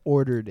may have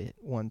ordered it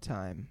one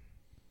time.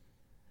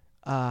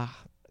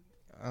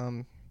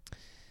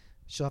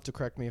 She'll have to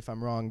correct me if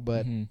I'm wrong,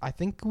 but I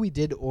think we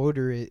did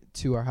order it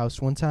to our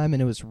house one time,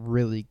 and it was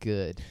really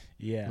good.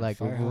 Yeah. Like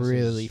Firehouse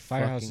really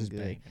Firehouse fucking is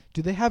good. big.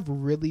 Do they have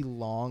really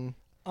long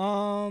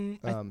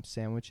I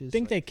sandwiches?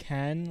 think they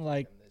can.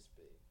 Like,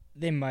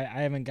 they might.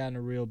 I haven't gotten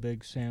a real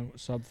big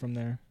sub from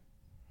there.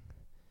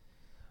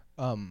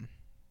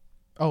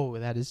 Oh,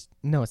 that is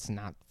no, it's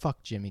not.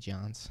 Fuck Jimmy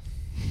John's.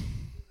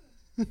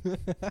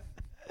 I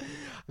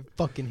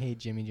fucking hate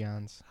Jimmy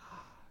John's.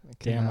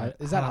 Damn,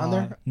 is that on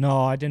there?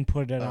 No, I didn't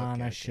put it on.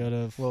 Okay, I okay. should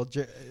have. Well,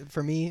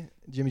 for me,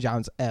 Jimmy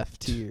John's F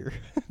tier.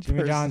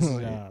 Jimmy John's is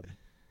personally.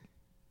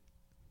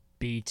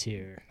 B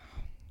tier.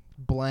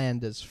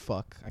 Bland as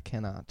fuck. I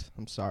cannot.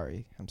 I'm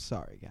sorry,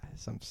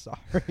 guys. I'm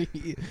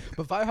sorry.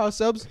 But Firehouse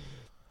Subs,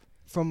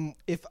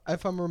 if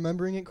I'm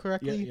remembering it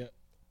correctly, Yeah.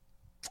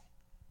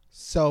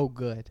 so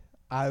good.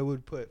 I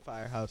would put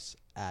Firehouse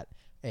at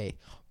a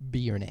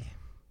B or an A.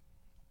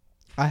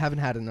 I haven't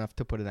had enough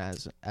to put it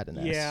at an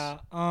S. Yeah.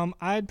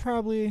 I'd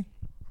probably.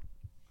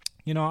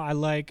 You know, I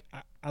like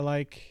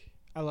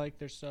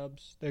their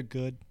subs. They're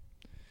good.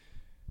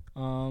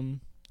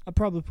 I'd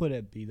probably put it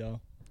at B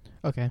though.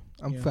 Okay,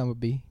 I'm fine with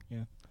B.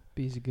 Yeah.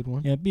 B is a good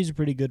one. Yeah, B's a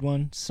pretty good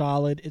one.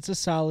 Solid. It's a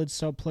solid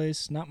sub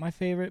place. Not my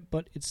favorite,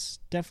 but it's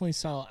definitely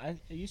solid.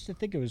 I used to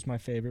think it was my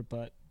favorite,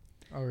 but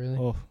Oh, really?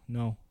 oh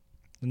no,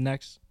 the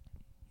next,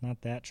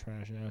 not that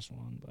trash ass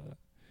one, but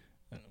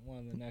one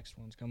of the next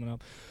ones coming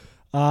up.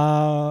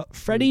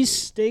 Freddy's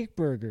Steak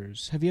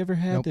Burgers. Have you ever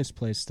had Nope. this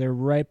place? They're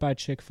right by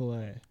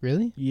Chick-fil-A.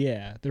 Really?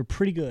 Yeah, they're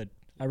pretty good.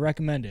 I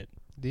recommend it.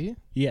 Do you?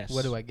 Yes.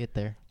 What do I get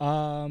there?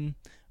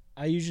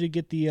 I usually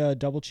get the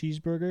double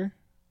cheeseburger.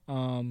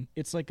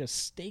 It's like a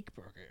steak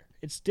burger.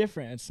 It's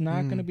different. It's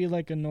not gonna be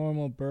like a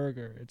normal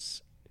burger.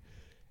 It's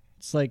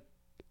like,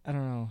 I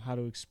don't know how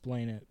to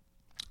explain it.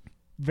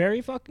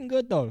 Very fucking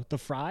good though. The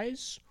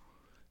fries,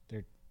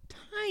 they're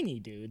tiny,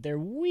 dude. They're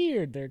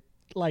weird. They're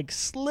like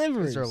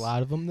slivers. Is there a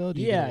lot of them though?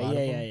 Do you Yeah, get a lot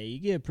of them? You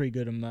get a pretty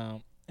good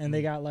amount, and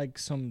they got like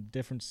some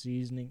different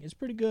seasoning. It's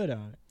pretty good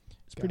on it.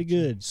 It's pretty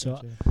Gotcha, good. So,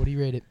 gotcha. What do you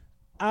rate it?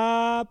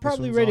 probably This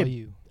one's rate all it.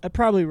 you. I'd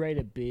probably rate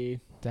it B.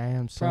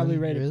 Damn, son. Probably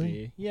rate really? it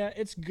B. Yeah,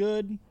 it's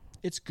good.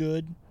 It's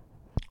good.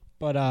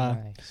 But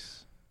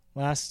Nice.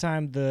 Last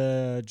time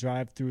the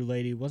drive-through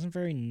lady wasn't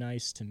very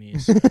nice to me.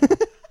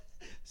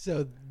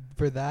 So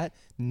for that,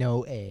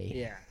 no A.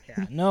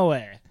 Yeah. No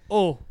way.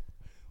 Oh,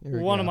 Here we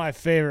one go. of my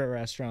favorite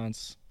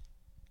restaurants,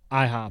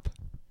 IHOP.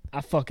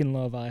 I fucking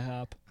love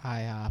IHOP.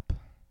 IHOP.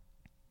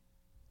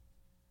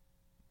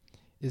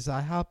 Is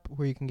IHOP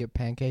where you can get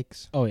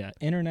pancakes? Oh, yeah.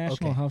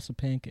 International Okay. House of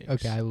Pancakes.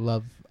 Okay, I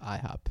love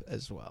IHOP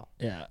as well.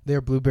 Yeah.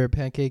 Their blueberry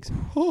pancakes.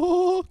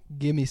 Oh,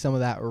 give me some of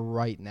that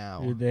right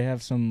now. Dude, they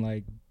have some,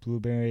 like,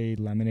 blueberry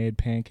lemonade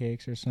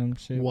pancakes or some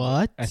shit.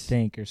 What? I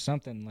think, or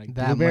something. Like,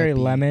 That blueberry might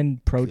be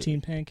lemon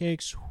protein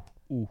pancakes.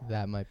 Ooh.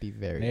 That might be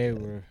very They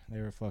good.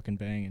 were fucking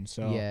banging.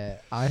 So Yeah,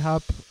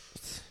 IHOP.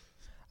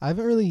 I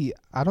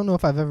don't know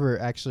if I've ever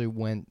actually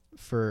went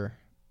for.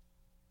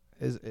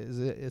 Is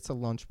it? It's a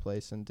lunch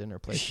place and dinner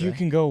place. you right?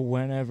 can go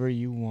whenever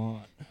you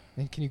want.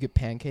 And can you get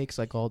pancakes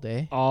like all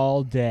day?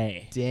 All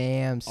day.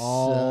 Damn,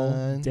 All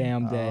son.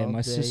 damn day. All My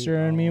day, sister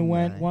and me all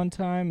went night. one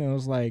time. It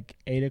was like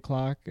 8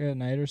 o'clock at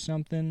night or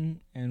something,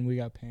 and we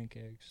got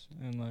pancakes.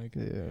 And like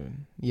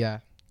Dude. Yeah,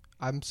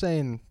 I'm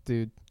saying,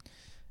 dude,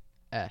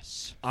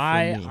 S. For me.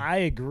 I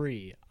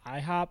agree.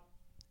 IHOP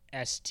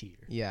S tier.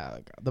 Yeah,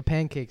 like, the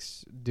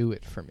pancakes do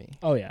it for me.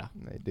 Oh yeah.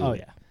 They do. Oh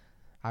it. yeah.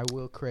 I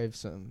will crave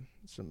some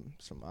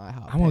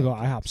IHOP. I want to go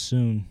pancakes. IHOP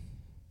soon.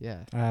 Yeah,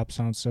 IHOP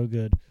sounds so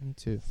good. me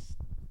too.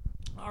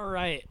 All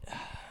right.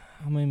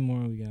 How many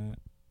more we got?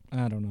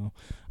 I don't know.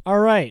 All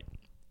right.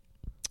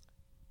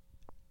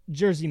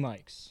 Jersey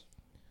Mike's.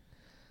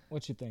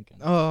 What you thinking?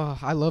 Oh,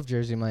 I love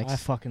Jersey Mike's. I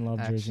fucking love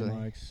Jersey actually.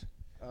 Mike's.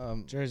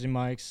 Jersey Jersey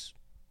Mike's,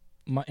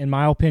 in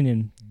my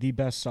opinion, the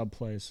best sub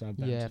place I've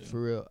been Yeah, to.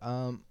 for real.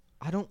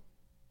 I don't.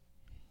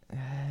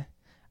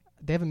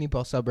 They have a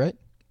meatball sub, right?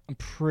 I'm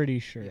pretty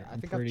sure. Yeah, I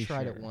I'm think I've pretty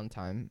tried sure. it one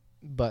time,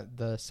 but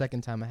the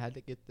second time I had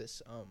to get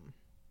this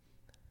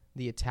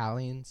the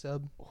Italian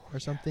sub or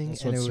something,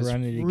 That's and what it was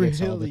Serenity really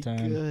gets all the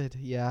time. good.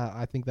 Yeah,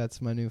 I think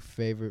that's my new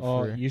favorite.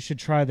 Oh, for you should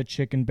try the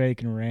chicken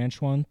bacon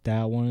ranch one.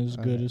 That one is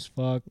good Okay. as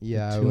fuck.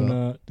 Yeah,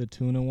 I the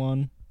tuna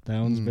one. That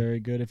one's Mm. very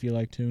good if you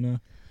like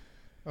tuna.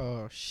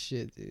 Oh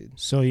shit, dude.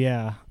 So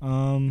yeah,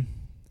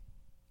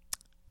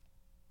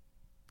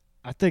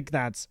 I think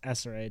that's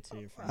S or A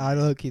tier for me. I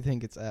low-key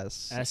think it's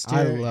S. S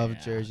I tier, love yeah.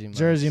 Jersey Mike's.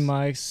 Jersey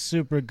Mike's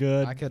super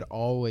good. I could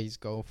always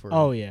go for.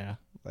 Oh yeah.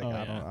 Like Oh,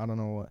 I yeah. don't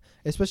know what.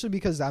 Especially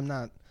because I'm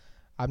not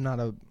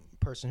a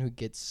person who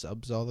gets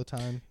subs all the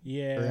time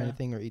Yeah. or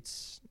anything, or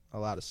eats a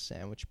lot of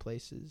sandwich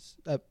places.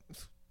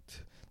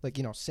 Like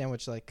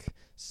sandwich like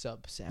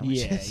sub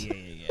sandwiches.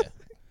 Yeah.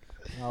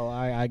 Oh,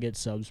 I get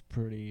subs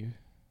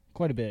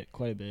quite a bit.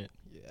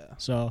 Yeah.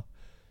 So,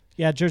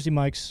 yeah, Jersey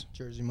Mike's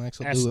Jersey Mike's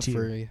will S do it tier.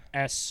 for you.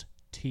 S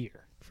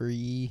tier.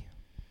 Free.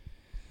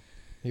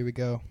 Here we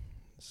go.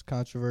 It's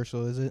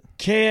controversial, is it?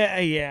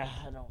 Yeah,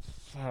 I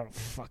don't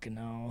fucking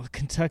know.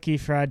 Kentucky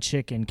Fried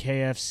Chicken,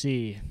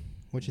 KFC.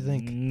 What you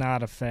think?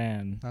 Not a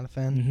fan. Not a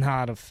fan?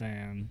 Not a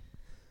fan.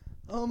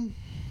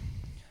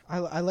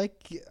 I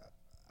like.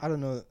 I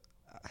don't know.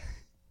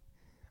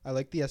 I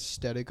like the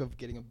aesthetic of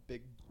getting a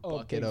big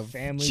bucket big of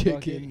family chicken.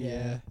 bucket,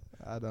 Yeah.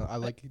 I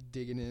like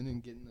digging in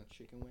and getting the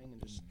chicken wing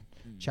and just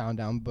chowing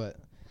down, but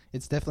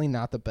it's definitely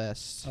not the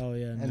best. Oh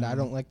yeah, And I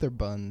don't like their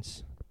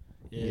buns.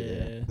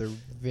 Yeah. They're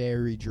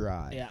very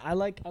dry. Yeah, I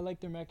like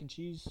their mac and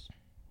cheese.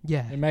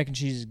 Yeah. Their mac and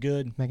cheese is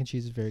good. Mac and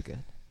cheese is very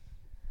good.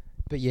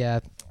 But yeah,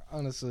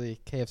 honestly,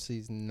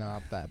 KFC's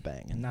not that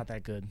banging. Not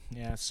that good.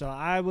 Yeah, so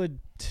I would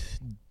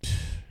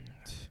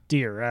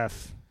D or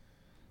F.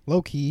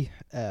 Low key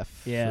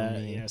F. Yeah, for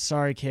me. yeah.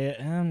 Sorry, Kate.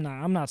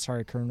 I'm not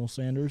sorry, Colonel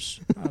Sanders.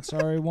 Not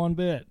sorry one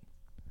bit.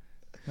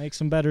 Make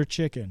some better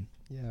chicken.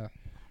 Yeah.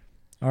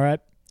 All right,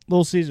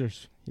 Little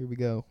Caesars. Here we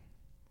go.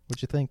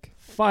 What you think?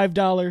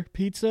 $5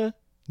 pizza.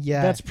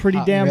 Yeah. That's pretty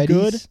hot damn and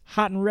good. readies.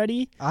 Hot and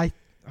ready.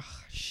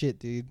 Shit,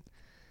 dude.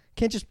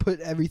 Can't just put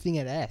everything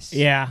at S.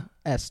 Yeah.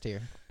 S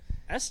tier.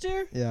 S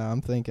tier. Yeah,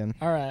 I'm thinking.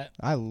 All right.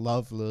 I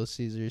love Little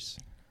Caesars.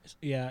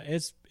 Yeah,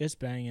 it's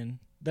banging.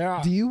 There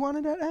are. Do you want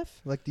it at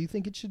F? Like, do you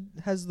think it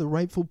has the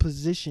rightful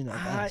position of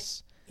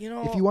S? You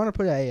know, If you want to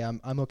put A,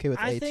 I'm okay with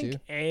I A think too.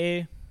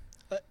 A.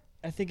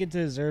 I think it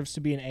deserves to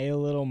be an A a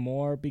little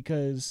more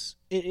because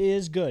it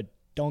is good.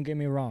 Don't get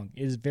me wrong,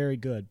 it is very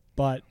good.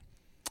 But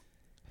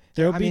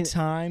there'll be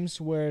times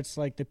where it's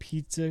like the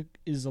pizza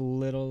is a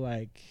little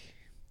like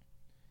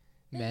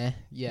Meh.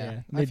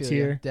 Yeah. I mid feel ya,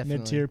 tier, definitely.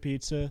 mid tier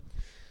pizza.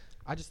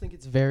 I just think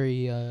it's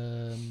very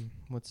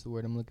what's the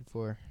word I'm looking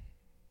for?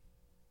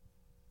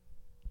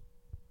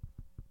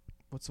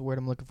 What's the word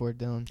I'm looking for,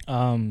 Dylan?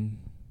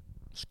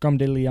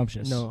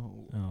 Scrumdiddlyumptious.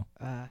 No.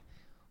 Oh.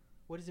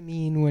 What does it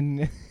mean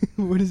when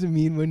what does it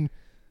mean when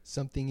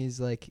something is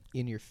like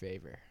in your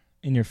favor?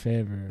 In your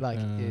favor. Like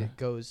it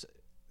goes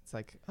it's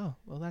like, "Oh,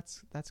 well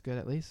that's good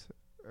at least."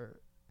 Or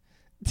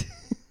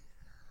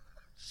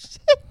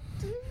shit,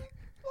 dude.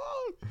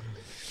 Oh.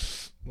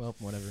 Well,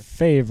 whatever.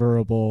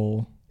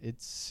 favorable.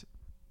 It's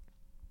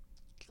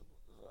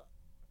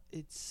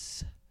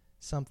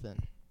something.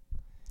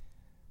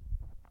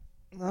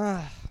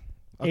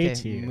 Okay, A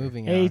tier.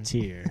 moving on. A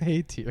tier.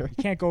 A tier.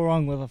 You can't go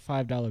wrong with a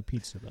 $5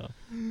 pizza though.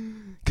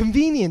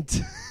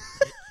 Convenient.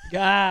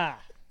 Yeah.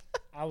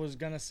 I was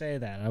gonna say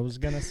that.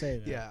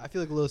 Yeah, I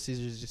feel like Little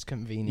Caesars is just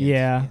convenient.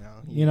 Yeah.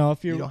 You know,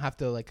 if you don't have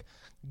to like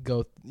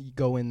go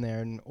in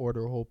there and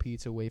order a whole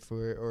pizza, wait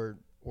for it, or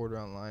order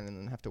online and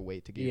then have to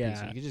wait to get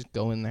pizza. You can just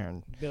go in there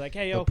and be like,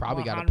 hey, they'll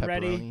probably got a pepperoni.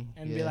 Ready?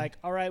 And be like,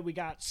 all right, we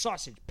got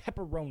sausage,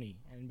 pepperoni.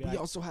 And be we like,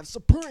 also have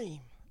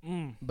Supreme.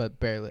 But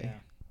barely.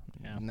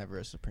 Yeah. Never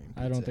a Supreme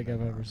pizza. I don't think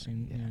I've ever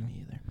seen. Yeah,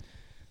 me either.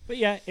 But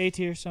yeah, A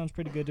tier sounds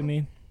pretty good to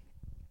me.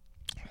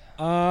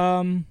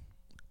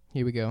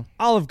 Here we go.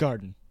 Olive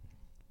Garden.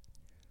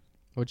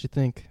 What'd you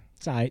think?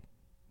 It's aight.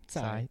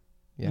 Yeah,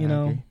 you I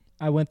know, agree.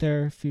 I went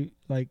there a few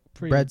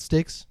pretty.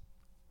 Breadsticks?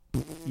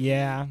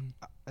 Yeah.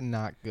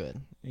 Not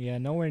good. Yeah,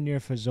 nowhere near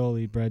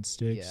Fazoli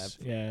breadsticks.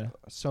 Yeah.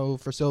 So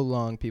for so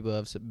long, people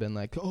have been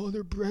like, "Oh,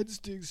 their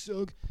breadsticks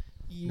suck."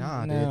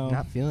 Nah, no, dude,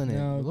 not feeling it.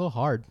 no. A little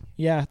hard.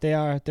 Yeah, they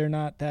are. They're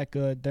not that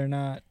good. They're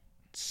not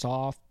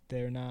soft.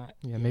 They're not.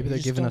 Yeah, maybe they're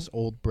giving us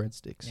old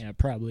breadsticks. Yeah,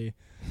 probably.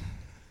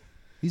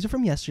 These are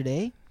from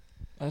yesterday.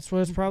 That's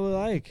what it's probably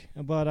like.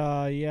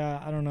 But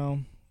yeah, I don't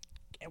know.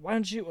 Why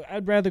don't you?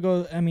 I'd rather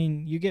go. I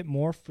mean, you get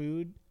more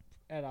food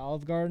at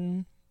Olive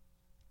Garden,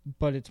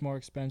 but it's more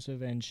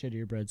expensive and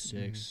shittier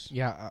breadsticks.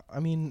 Yeah, I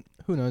mean,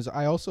 who knows?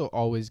 I also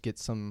always get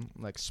some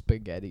like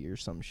spaghetti or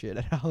some shit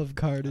at Olive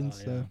Garden.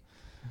 So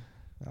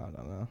I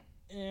don't know.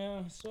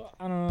 Yeah, so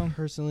I don't know.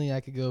 Personally,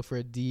 I could go for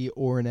a D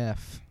or an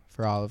F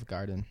for Olive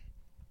Garden.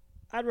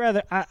 I'd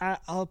rather.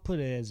 I'll put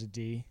it as a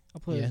D.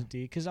 I'll put it as a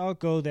D because I'll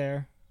go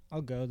there,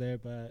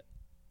 but.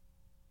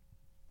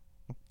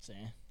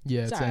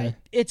 Yeah,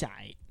 it's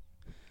aight.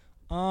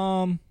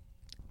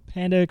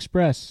 Panda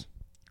Express.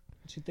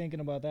 What you thinking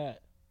about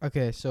that?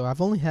 Okay, so I've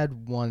only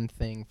had one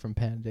thing from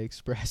Panda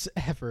Express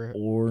ever.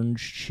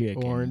 Orange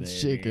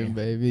chicken,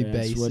 baby. That's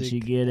Basic what you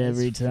get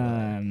every as fuck.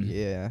 time.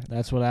 Yeah.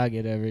 That's what I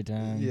get every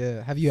time.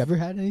 Yeah. Have you ever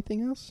had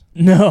anything else?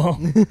 No.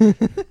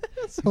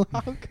 So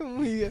how can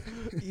we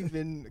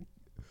even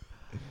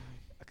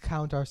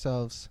count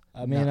ourselves?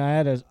 I mean,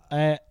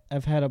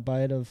 I've had a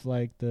bite of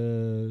like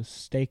the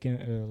steak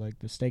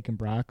and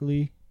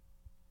broccoli.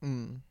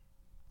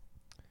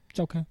 It's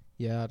okay.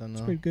 Yeah, I don't know.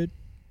 It's pretty good.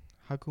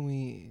 How can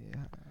we?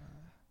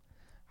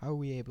 How are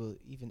we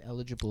even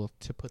eligible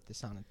to put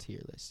this on a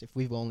tier list if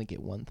we've only get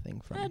one thing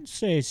from it? I'd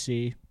say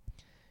C.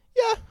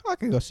 Yeah, I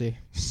can go C.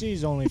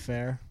 C's only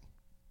fair.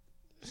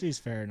 C's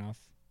fair enough,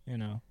 you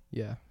know.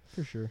 Yeah,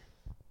 for sure.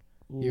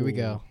 Ooh. Here we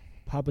go.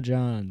 Papa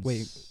John's.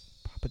 Wait,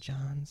 Papa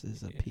John's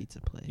is a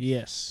pizza place.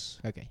 Yes.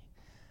 Okay.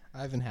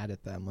 I haven't had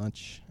it that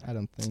much, I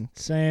don't think.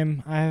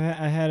 Same. I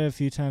had it a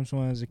few times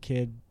when I was a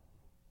kid,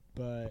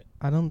 but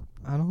I don't.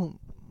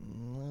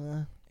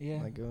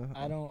 yeah. Like,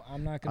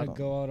 I'm not gonna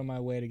go out of my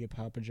way to get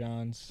Papa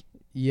John's.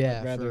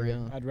 Yeah, for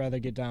real. I'd rather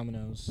get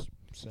Domino's.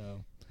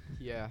 So.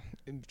 Yeah,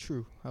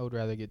 true. I would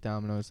rather get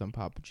Domino's than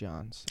Papa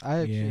John's. I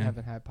actually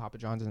haven't had Papa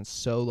John's in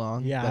so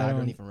long that I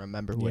don't even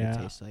remember what it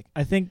tastes like.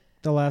 I think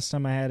the last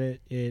time I had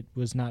it, it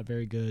was not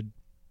very good.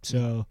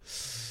 So.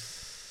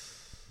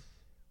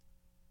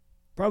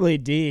 Probably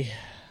D.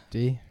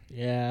 D?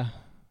 Yeah.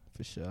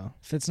 For sure.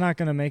 If it's not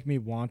going to make me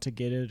want to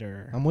get it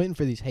or... I'm waiting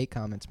for these hate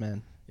comments,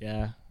 man.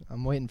 Yeah.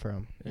 I'm waiting for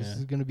them. Yeah. This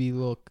is going to be a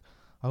little...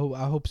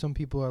 I hope some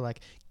people are like,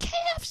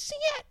 KFC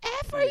at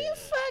F? Are you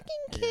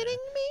fucking kidding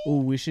me?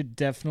 Ooh, we should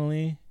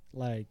definitely,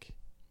 like,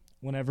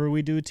 whenever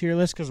we do a tier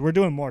list, because we're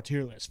doing more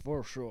tier lists,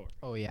 for sure.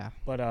 Oh, yeah.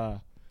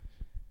 But,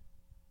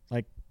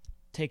 like,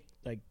 take,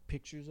 like,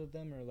 pictures of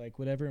them or, like,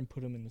 whatever and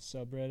put them in the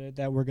subreddit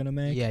that we're going to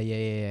make.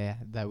 Yeah.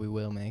 That we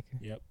will make.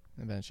 Yep.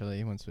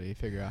 Eventually, once we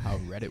figure out how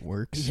Reddit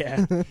works.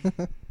 Yeah.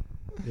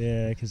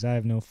 Yeah, because I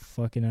have no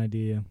fucking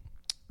idea.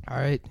 All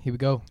right, here we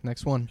go.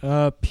 Next one.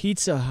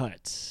 Pizza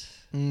Hut.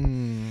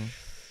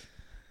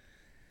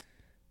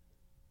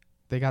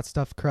 They got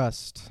stuffed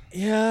crust.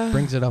 Yeah.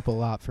 Brings it up a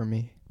lot for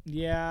me.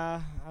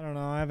 Yeah, I don't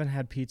know. I haven't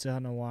had Pizza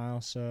Hut in a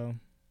while, so.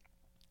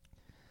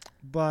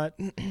 But.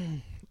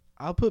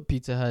 I'll put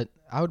Pizza Hut.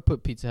 I would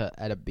put Pizza Hut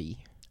at a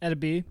B. At a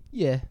B?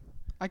 Yeah,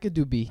 I could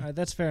do B. All right,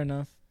 that's fair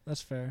enough.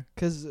 That's fair.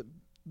 Because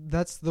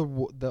that's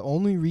the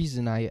only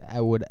reason I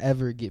would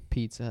ever get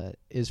Pizza Hut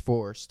is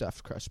for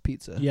stuffed crust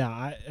pizza. Yeah,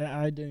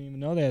 I didn't even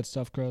know they had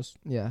stuffed crust.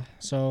 Yeah.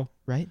 So.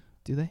 Right?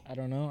 Do they? I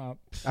don't know.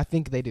 I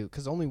think they do,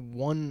 because only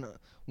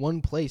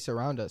one place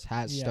around us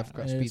has stuffed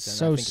crust pizza. It's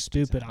so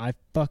stupid. I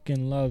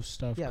fucking love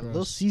stuffed crust. Yeah,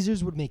 Little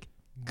Caesars would make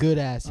good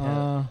ass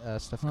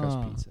stuffed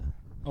crust pizza.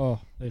 Oh,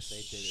 they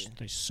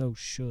so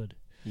should.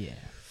 Yeah.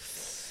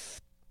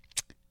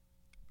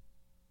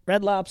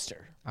 Red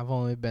Lobster. I've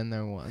only been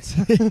there once.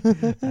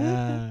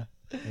 Their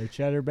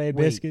Cheddar Bay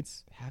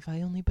biscuits. Have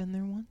I only been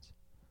there once?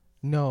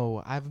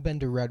 No, I've been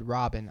to Red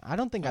Robin. I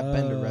don't think I've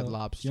been to Red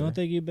Lobster. You don't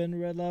think you've been to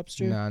Red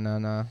Lobster?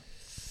 No.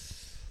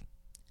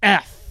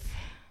 F.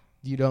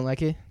 You don't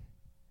like it?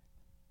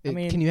 I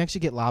mean, can you actually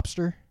get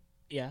lobster?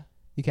 Yeah.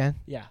 You can?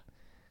 Yeah.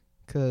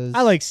 'Cause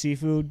I like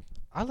seafood.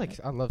 I love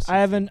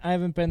seafood. I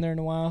haven't been there in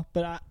a while,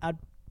 but I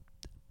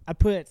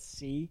put it at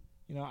C,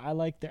 You know, I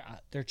like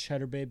their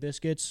Cheddar Bay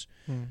biscuits.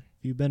 Hmm.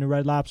 You've been to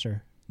Red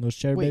Lobster? Those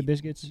Cheddar Bay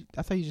biscuits?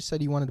 I thought you just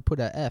said you wanted to put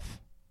a F.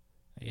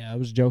 Yeah, I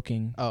was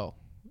joking. Oh,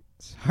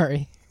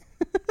 sorry.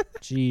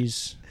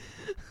 Jeez.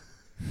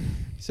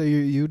 So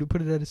you would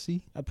put it at a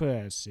C? I put it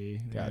at a C.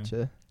 Yeah.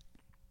 Gotcha.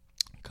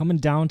 Coming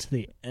down to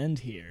the end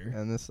here.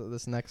 And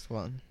this next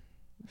one,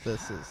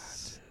 this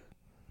is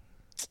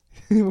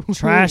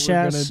Trash we're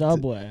ass gonna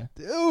Subway.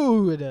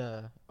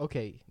 Dude.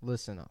 Okay,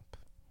 listen up.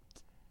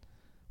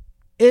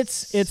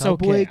 It's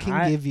Subway okay.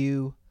 can give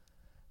you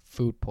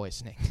food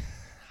poisoning.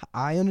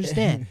 I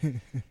understand.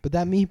 But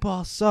that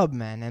meatball sub,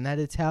 man, and that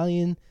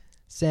Italian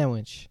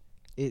sandwich,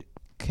 it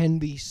can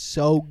be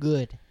so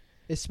good.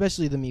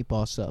 Especially the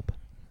meatball sub.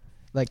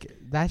 Like,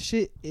 that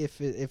shit, if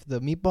the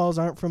meatballs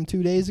aren't from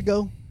 2 days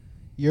ago,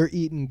 you're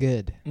eating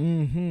good.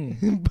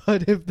 Mm-hmm.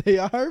 But if they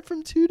are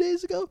from 2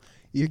 days ago,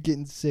 you're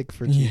getting sick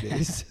for 2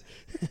 days.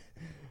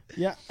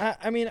 Yeah,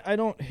 I mean, I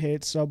don't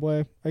hate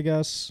Subway, I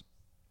guess.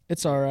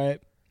 It's all right.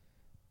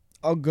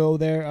 I'll go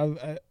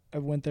there. I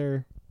went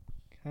there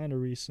kind of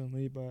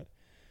recently, but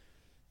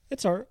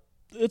it's all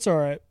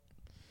right.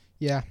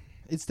 Yeah,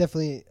 it's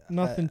definitely...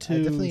 Nothing too I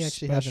definitely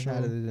actually special.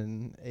 haven't had it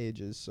in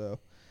ages, so...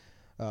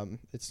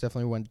 it's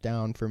definitely went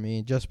down for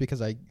me just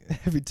because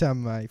every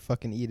time I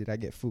fucking eat it, I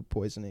get food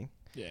poisoning.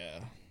 Yeah.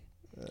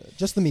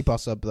 Just the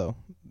meatball sub, though.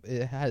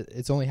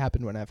 It's only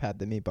happened when I've had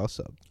the meatball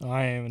sub.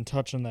 I ain't even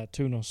touching that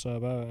tuna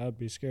sub. I'd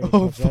be scared.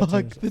 Oh, to touch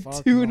fuck, that the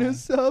Fuck tuna no.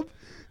 sub?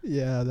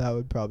 Yeah, that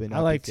would probably not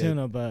I like be good.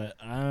 tuna, but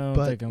I don't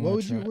But think I'm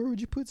going to try. where would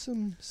you put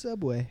some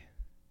Subway?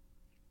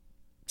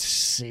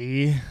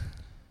 C.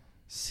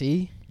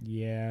 C?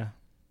 Yeah.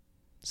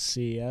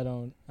 C. I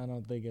don't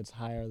think it's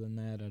higher than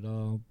that at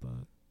all,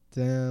 but...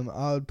 Damn,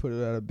 I would put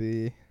it at a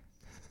B.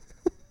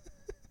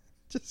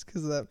 Just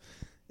because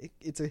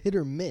it's a hit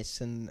or miss,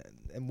 and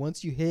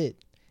once you hit,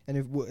 and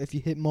if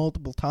you hit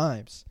multiple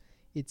times,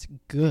 it's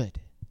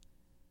good.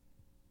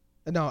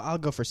 No, I'll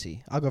go for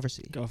C. Go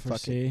for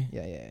Fuck C? it.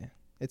 Yeah.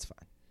 It's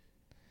fine.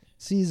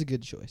 C is a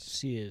good choice.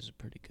 C is a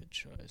pretty good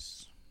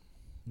choice.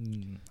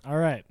 All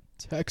right.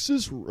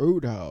 Texas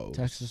Roadhouse.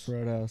 Texas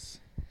Roadhouse.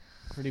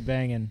 Pretty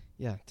banging.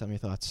 Yeah, tell me your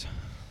thoughts.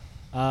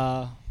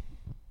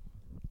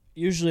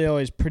 Usually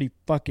always pretty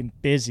fucking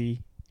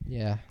busy.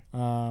 Yeah.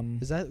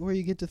 Is that where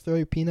you get to throw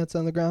your peanuts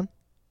on the ground?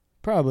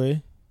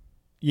 Probably.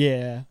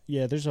 Yeah,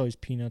 there's always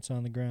peanuts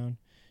on the ground.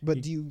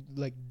 But do you,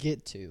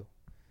 get to?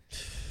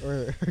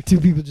 Or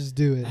do people just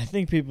do it? I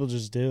think people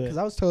just do it. Because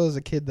I was told as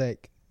a kid,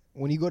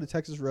 when you go to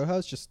Texas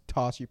Roadhouse, just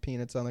toss your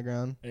peanuts on the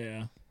ground.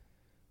 Yeah.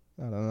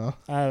 I don't know.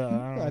 I don't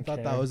I thought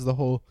care. that was the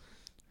whole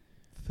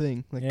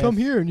thing. Yeah, come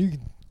here and you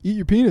can eat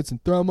your peanuts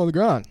and throw them on the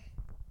ground.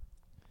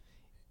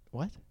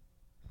 What?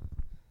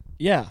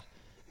 Yeah.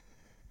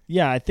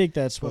 Yeah, I think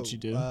that's what you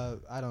do.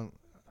 I don't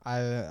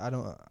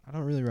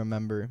really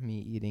remember me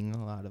eating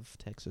a lot of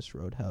Texas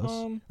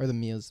Roadhouse or the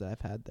meals that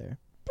I've had there.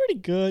 Pretty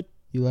good.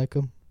 You like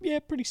them? Yeah,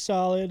 pretty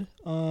solid.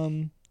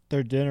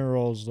 Their dinner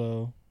rolls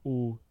though.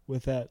 Ooh,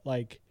 with that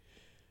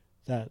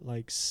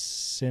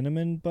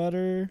cinnamon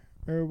butter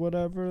or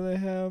whatever they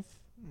have.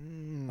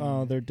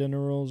 Oh, their dinner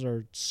rolls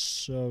are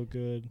so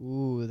good.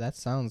 Ooh, that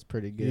sounds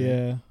pretty good.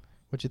 Yeah.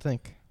 What you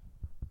think?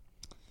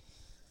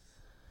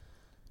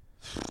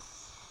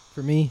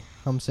 For me,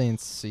 I'm saying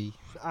C.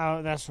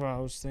 Oh, that's what I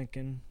was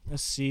thinking. A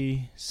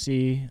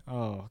C.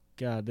 Oh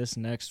God, this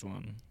next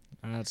one.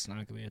 That's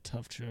not gonna be a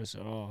tough choice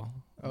at all.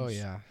 Oh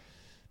yeah.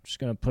 Just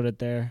gonna put it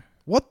there.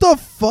 What the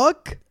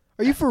fuck?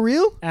 Are you for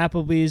real?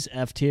 Applebee's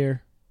F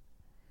tier.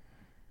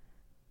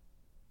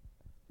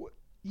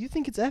 You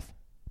think it's F?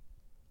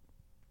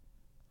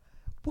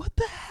 What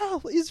the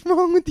hell is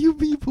wrong with you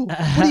people?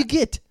 What do you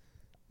get?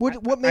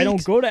 What makes... I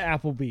don't go to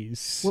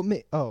Applebee's.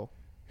 Oh.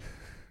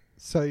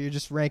 So you're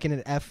just ranking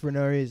it F for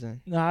no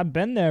reason? No, I've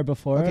been there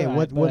before. Okay,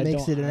 what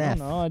makes it an F? I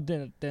don't know. I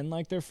didn't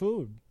like their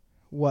food.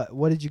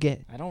 What did you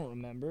get? I don't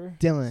remember.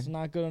 Dylan. It's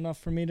not good enough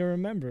for me to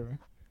remember.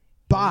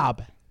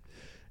 Bob.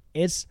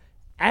 It's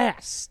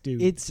ass,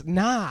 dude. It's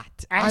not.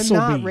 Applebee's.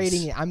 I'm not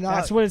rating it. I'm not.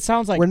 That's what it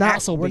sounds like. We're not.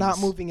 Applebee's. We're not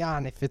moving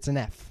on if it's an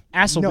F.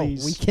 Applebee's.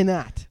 No, we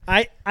cannot.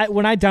 I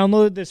when I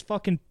downloaded this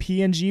fucking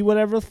PNG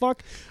whatever the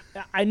fuck,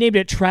 I named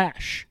it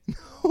trash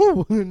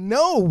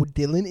No,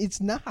 Dylan, it's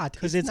not.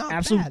 because it's not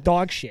absolute bad.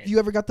 dog shit. You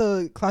ever got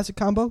the classic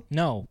combo?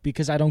 No,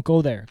 because I don't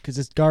go there because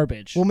it's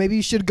garbage. Well, maybe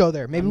you should go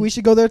there. Maybe we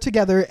should go there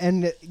together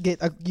and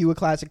get you a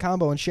classic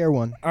combo and share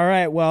one. All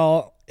right.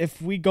 Well,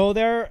 if we go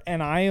there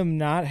and I am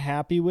not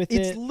happy with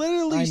It's it,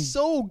 literally I'm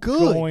so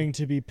good. going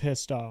to be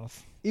pissed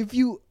off.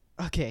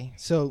 Okay,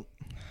 so,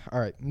 all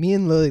right, me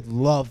and Lily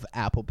love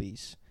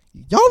Applebee's.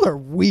 Y'all are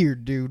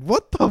weird, dude.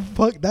 What the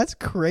fuck? That's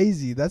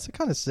crazy. That's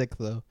kind of sick,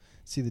 though.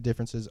 See the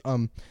differences.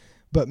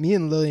 But me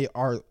and Lily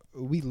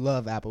we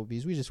love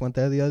Applebee's. We just went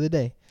there the other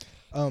day.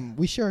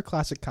 We share a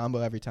classic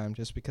combo every time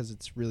just because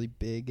it's really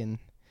big and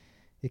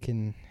it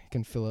can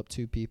fill up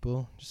 2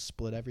 people. Just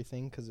split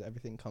everything because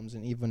everything comes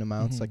in even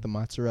amounts, like the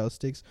mozzarella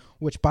sticks,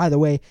 which, by the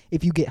way,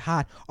 if you get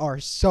hot, are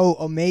so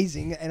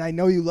amazing. And I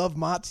know you love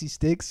mozzie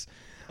sticks.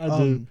 I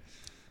do.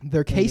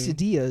 Their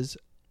quesadillas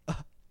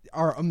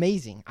are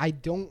amazing. I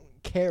don't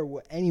care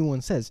what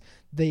anyone says.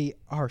 They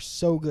are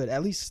so good.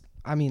 At least,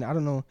 I mean, I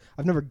don't know.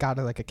 I've never got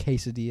a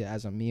quesadilla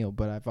as a meal,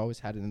 but I've always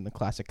had it in the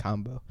classic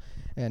combo.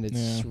 And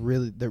it's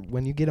really,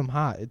 when you get them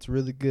hot, it's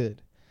really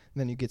good. And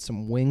then you get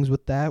some wings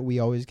with that. We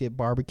always get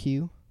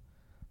barbecue.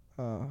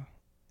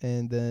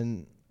 And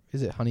then,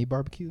 is it honey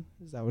barbecue?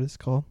 Is that what it's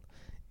called?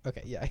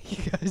 Okay, yeah,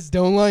 you guys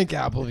don't like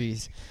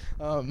Applebee's.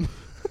 But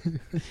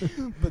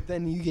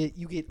then you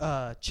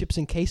get chips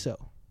and queso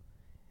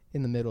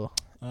in the middle.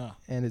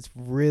 And it's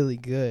really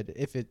good.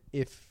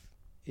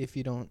 If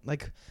you don't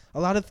like, a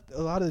lot of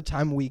the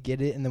time we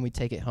get it and then we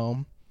take it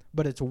home,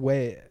 but it's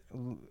way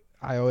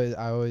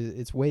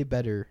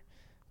better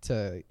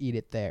to eat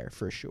it there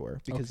for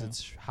sure because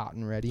it's hot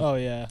and ready. Oh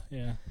yeah,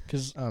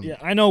 because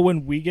I know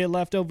when we get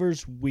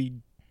leftovers, we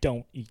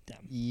don't eat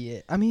them.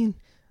 Yeah, I mean,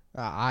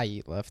 I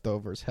eat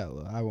leftovers.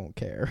 Hella, I won't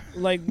care.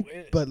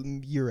 But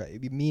you're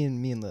right. Me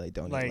and Lily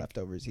don't eat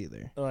leftovers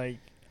either.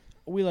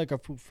 We like our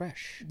food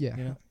fresh. Yeah,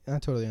 you know? I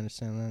totally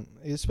understand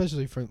that,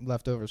 especially for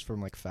leftovers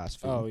from fast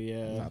food. Oh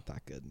yeah, not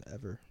that good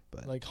ever.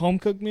 But home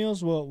cooked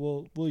meals,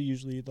 we'll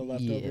usually eat the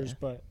leftovers,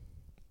 but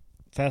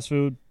fast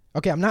food.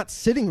 Okay, I'm not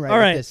sitting right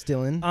with this,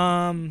 Dylan.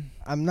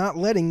 I'm not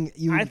letting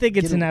you. I think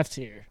it's an F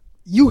tier.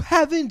 You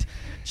haven't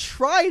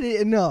tried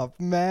it enough,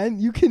 man.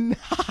 You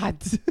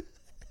cannot.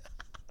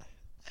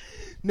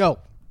 No,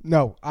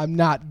 I'm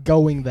not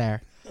going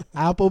there.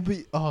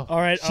 Applebee. Oh, all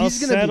right. I'll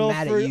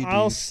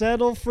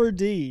settle for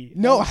D.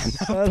 No, I'm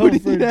not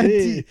putting it at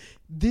D.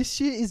 This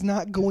shit is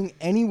not going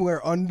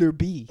anywhere under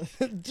B.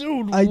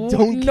 Dude, I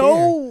don't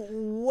no care.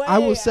 Way. I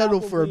will settle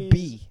for a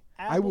B.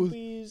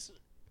 Applebee's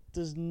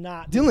does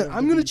not. Dylan,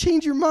 I'm going to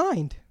change your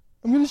mind.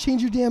 I'm going to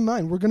change your damn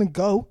mind. We're going to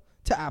go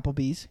to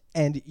Applebee's,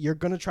 and you're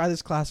going to try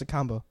this classic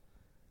combo.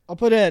 I'll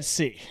put it at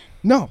C.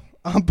 No,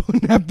 I'm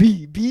putting at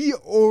B. B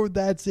or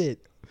that's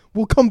it.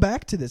 We'll come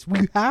back to this.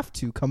 We have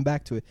to come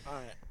back to it. All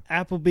right.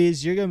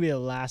 Applebee's, you're going to be the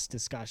last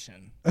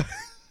discussion. All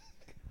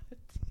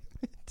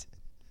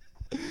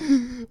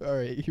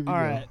right, here we go.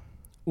 All right.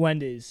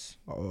 Wendy's.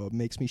 Oh, it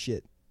makes me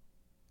shit.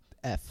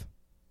 F.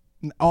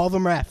 All of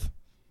them are F.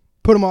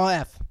 Put them all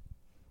F.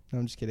 No,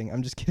 I'm just kidding.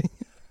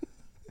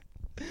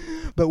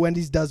 But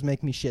Wendy's does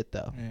make me shit,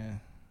 though. Yeah.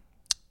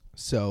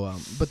 So,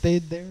 but they're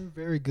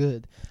very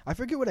good. I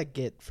forget what I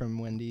get from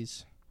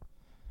Wendy's.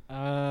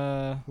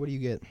 What do you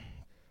get?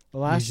 The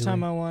last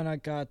time I went, I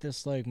got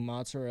this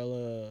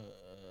mozzarella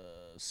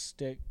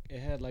stick. It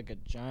had a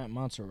giant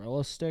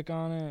mozzarella stick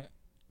on it,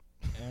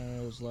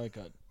 and it was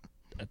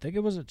I think it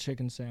was a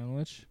chicken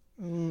sandwich.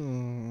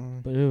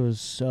 But it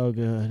was so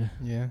good.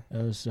 Yeah,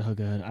 it was so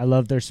good. I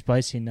love their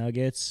spicy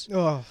nuggets.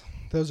 Oh,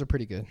 those are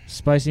pretty good.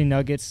 Spicy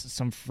nuggets,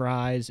 some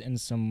fries, and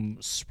some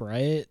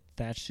Sprite.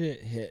 That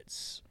shit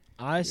hits.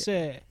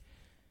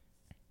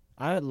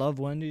 I love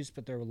Wendy's,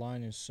 but their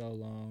line is so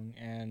long,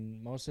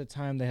 and most of the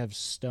time they have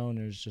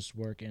stoners just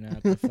working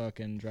at the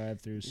fucking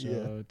drive-thru,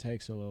 so it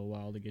takes a little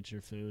while to get your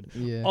food.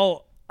 Yeah.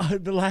 Oh,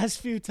 the last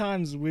few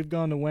times we've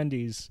gone to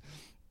Wendy's,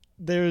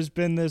 there's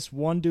been this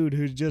one dude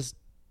who just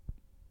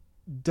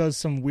does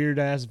some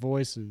weird-ass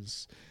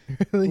voices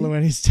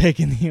when he's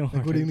taking the order.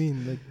 What do you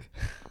mean?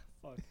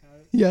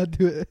 Yeah,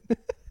 do it.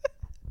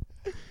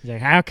 He's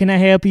like, how can I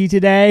help you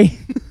today?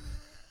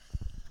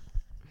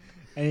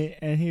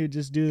 And he would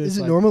just do this. Is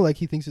it normal?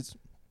 He thinks it's,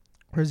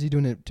 or is he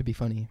doing it to be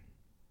funny?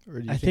 Or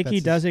do you I think he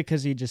does it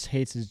because he just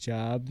hates his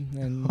job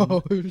and,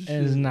 and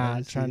is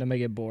not trying to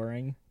make it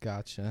boring.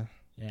 Gotcha.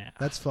 Yeah,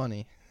 that's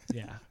funny.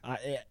 Yeah,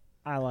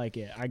 I like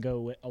it. I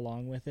go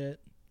along with it.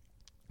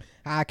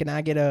 Can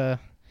I get a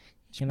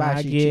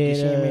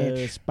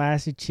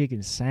spicy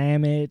chicken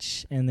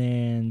sandwich and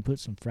then put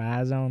some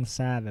fries on the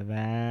side of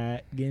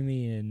that? Give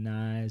me a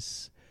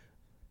nice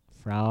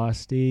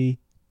frosty.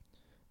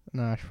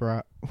 Nice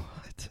fry.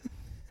 What?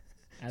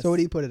 So what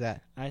do you put it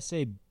at? I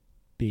say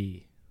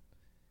B.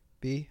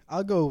 B?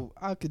 I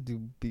could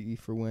do B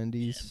for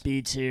Wendy's. Yeah,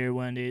 B tier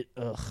Wendy's.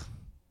 Ugh.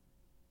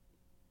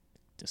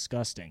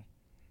 Disgusting.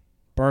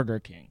 Burger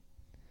King.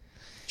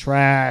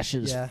 Trash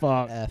as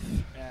fuck. F.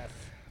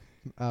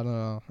 I don't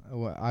know.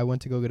 I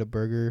went to go get a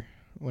burger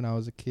when I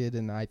was a kid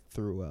and I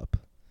threw up.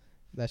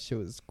 That shit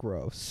was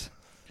gross.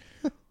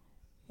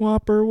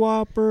 Whopper.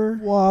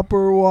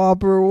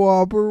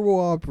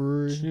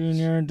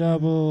 Junior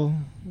double,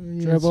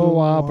 triple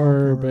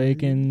Whopper,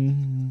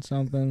 bacon,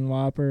 something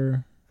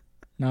Whopper.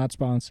 Not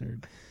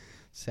sponsored.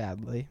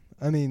 Sadly.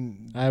 I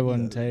mean. I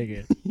wouldn't take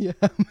it. Yeah,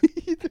 me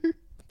either.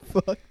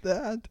 Fuck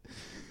that.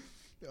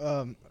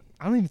 I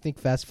don't even think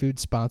fast food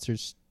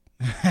sponsors.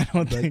 I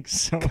don't think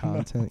so.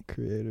 Content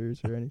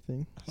creators or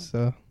anything.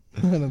 So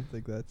I don't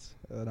think that's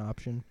an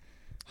option.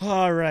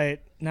 All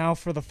right. Now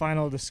for the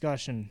final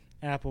discussion.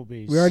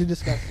 Applebee's. We already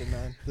discussed it,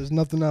 man. There's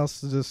nothing else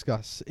to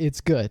discuss.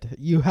 It's good.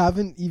 You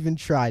haven't even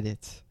tried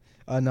it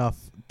enough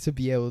to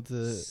be able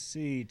to...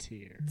 C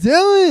tier.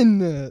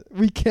 Dylan!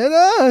 We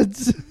cannot!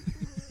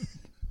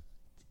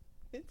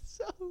 It's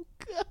so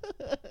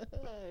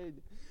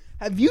good.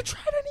 Have you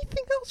tried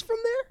anything else from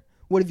there?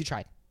 What have you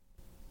tried?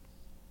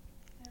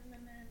 I haven't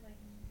been there in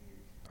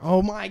years.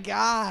 Oh my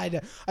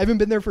God. I haven't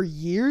been there for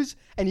years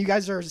and you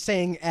guys are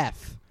saying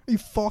F. Are you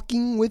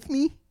fucking with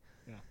me?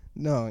 Yeah.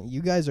 No,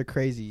 you guys are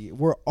crazy.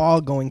 We're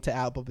all going to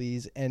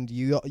Applebee's and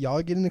y'all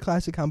are getting the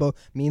classic combo.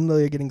 Me and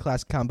Lily are getting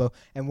classic combo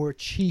and we're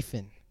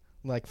chiefing.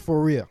 Like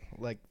for real.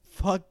 Like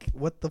fuck.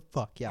 What the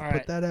fuck? Yeah, All put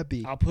right. that at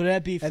B. I'll put it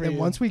at B for And then you.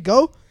 once we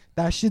go,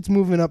 that shit's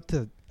moving up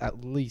to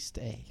at least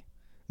A.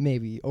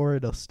 Maybe. Or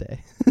it'll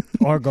stay.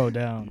 or go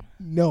down.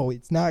 No,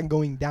 it's not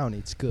going down.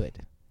 It's good.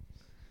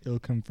 It'll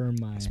confirm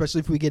my. Especially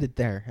if we get it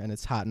there and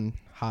it's hot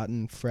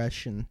and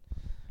fresh and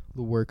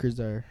the workers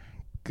are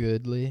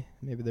goodly.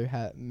 Maybe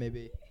they're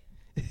maybe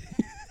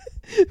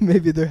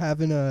maybe they're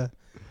having a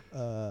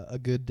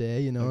good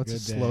day. You know, it's a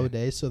slow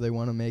day, so they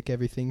want to make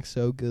everything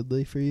so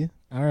goodly for you.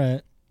 All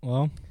right.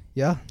 Well,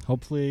 yeah.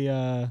 Hopefully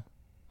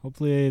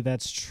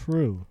that's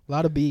true. A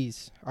lot of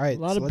B's. All right.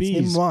 A lot of let's B's.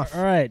 name them off.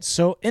 All right.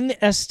 So in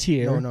the S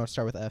tier. No,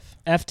 start with F.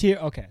 F tier.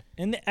 Okay.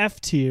 In the F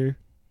tier,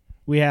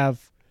 we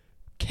have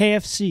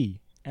KFC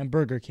and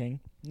Burger King.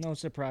 No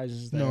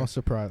surprises there. No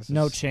surprises.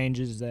 No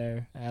changes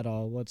there at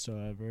all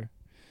whatsoever.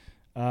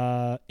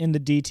 In the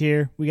D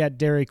tier, we got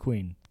Dairy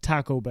Queen,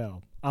 Taco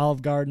Bell,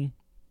 Olive Garden,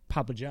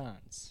 Papa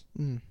John's.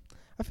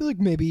 I feel like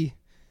maybe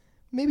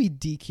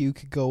DQ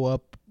could go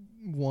up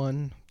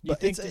one. You But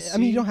think I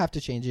mean, you don't have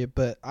to change it,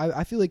 but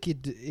I feel like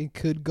it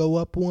could go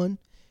up one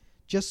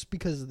just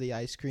because of the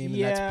ice cream,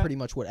 and that's pretty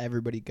much what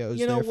everybody goes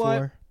there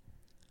for.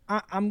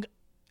 I'm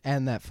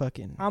And that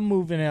fucking... I'm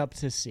moving up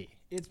to C.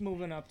 It's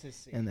moving up to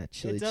C. And that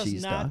chili cheese cheese dog. It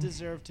does not dog.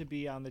 deserve to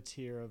be on the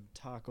tier of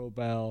Taco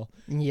Bell.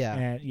 Yeah.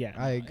 And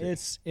I agree.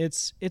 It's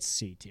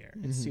C tier.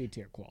 It's C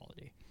tier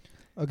quality.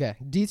 Okay.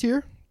 D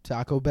tier,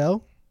 Taco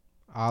Bell,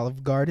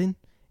 Olive Garden,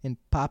 and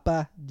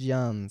Papa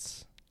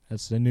John's.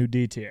 That's the new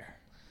D tier.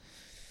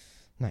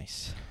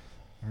 Nice.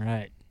 All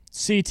right.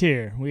 C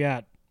tier, we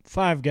got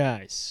Five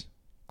Guys,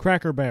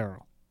 Cracker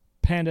Barrel,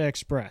 Panda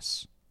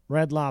Express,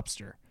 Red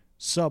Lobster,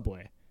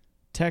 Subway,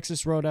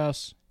 Texas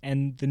Roadhouse,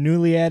 and the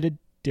newly added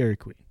Dairy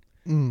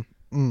Queen.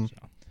 So.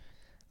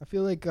 I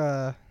feel like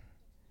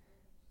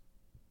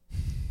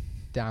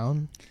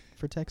down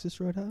for Texas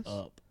Roadhouse.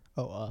 Up.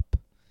 Oh, up.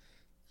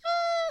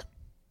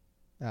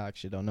 I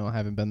actually don't know. I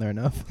haven't been there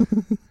enough.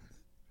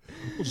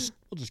 We'll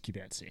just keep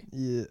it at C.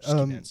 Yeah. Just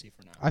keep it at C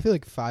for now. I feel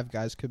like Five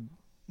Guys could.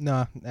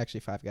 Nah,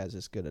 actually, Five Guys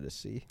is good at a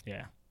C.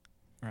 Yeah.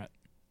 Right.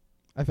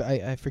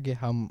 I forget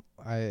how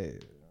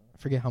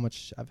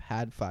much I've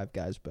had Five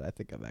Guys, but I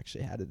think I've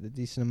actually had it a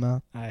decent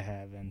amount. I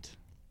haven't.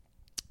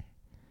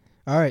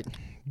 All right,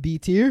 B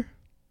tier,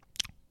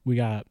 We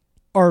got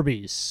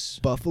Arby's,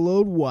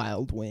 Buffalo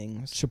Wild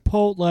Wings,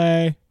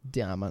 Chipotle,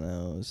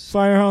 Domino's.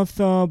 Firehouse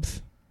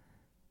Subs,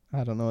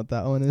 I don't know what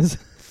that one is.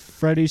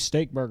 Freddy's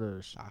Steak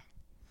Burgers,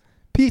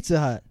 Pizza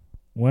Hut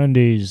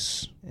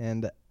Wendy's.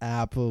 and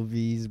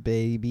Applebee's,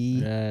 baby.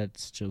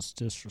 That's just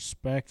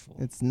disrespectful.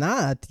 It's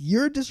not.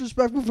 You're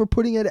disrespectful for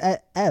putting it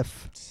at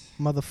F,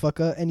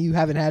 motherfucker, and you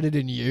haven't had it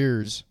in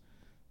years.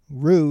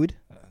 Rude.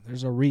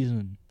 There's a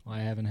reason why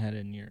I haven't had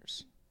it in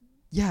years.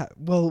 Yeah,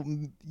 well,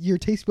 your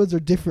taste buds are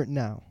different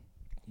now.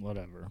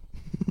 Whatever.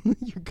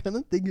 You're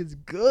gonna think it's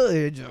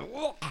good.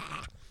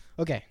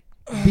 Okay,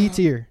 B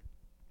tier.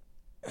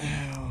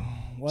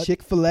 What?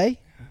 Chick-fil-A.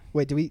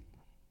 Wait, do we?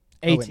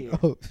 A wait, tier.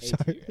 oh,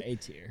 sorry. A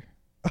tier.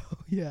 Oh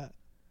yeah,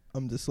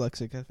 I'm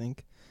dyslexic. I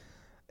think.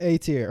 A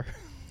tier.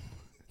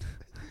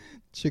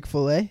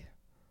 Chick-fil-A,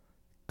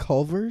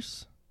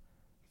 Culver's,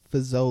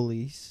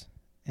 Fazoli's,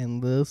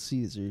 and Little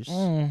Caesars.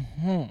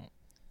 Mm-hmm.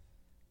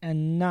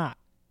 And not.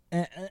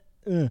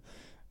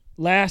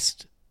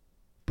 Last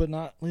but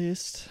not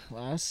least,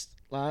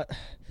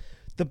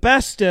 the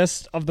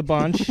bestest of the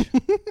bunch,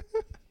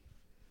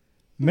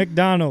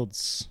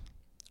 McDonald's,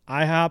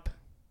 IHOP,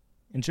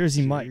 and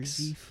Jersey Mike's.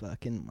 Jersey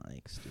fucking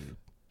Mike's, dude.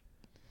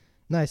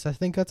 Nice. I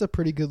think that's a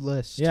pretty good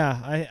list. Yeah,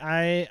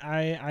 I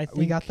think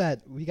We got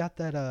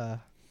that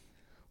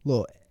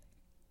little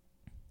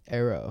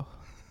arrow.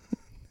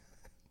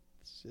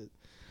 Shit.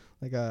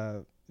 Like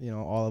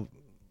all of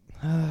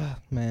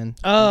man.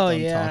 Oh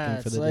I'm yeah,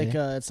 talking for it's the like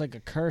day. it's like a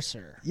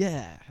cursor.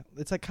 Yeah.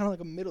 It's like kind of like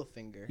a middle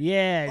finger.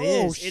 Yeah, it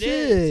Oh, is. shit.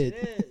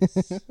 It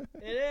is.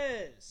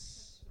 It is.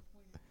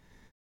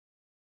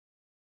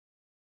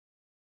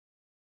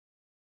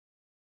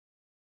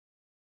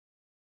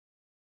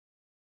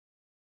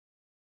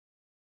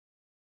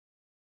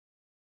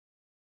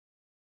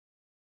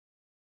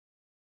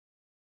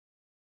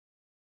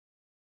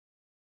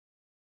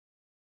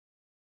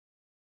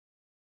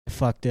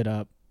 Fucked it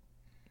up.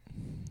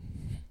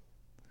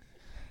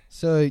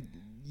 So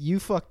you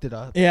fucked it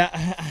up. Yeah.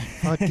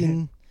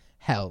 Fucking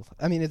hell.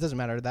 I mean, it doesn't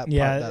matter. That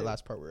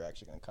last part we're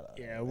actually gonna cut out.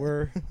 Yeah,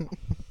 we're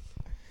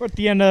at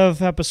the end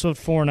of episode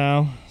 4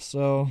 now,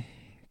 so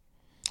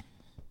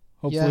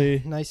hopefully,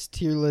 Yeah, nice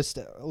tier list,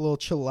 a little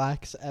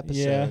chillax episode.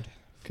 Yeah, for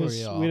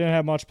because y'all. we didn't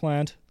have much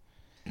planned.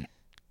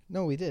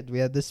 No, we did. We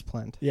had this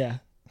planned. Yeah,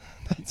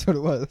 That's what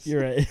it was.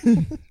 you're right.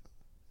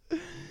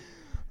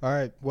 All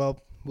right. Well,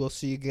 we'll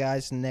see you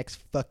guys next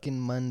fucking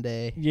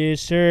Monday.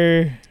 Yes,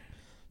 sir.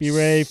 Be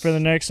ready for the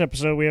next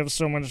episode. We have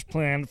so much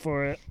planned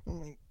for it.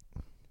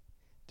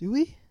 Do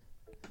we?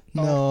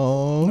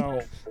 No.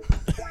 No.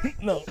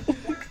 No.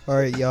 All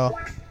right, y'all.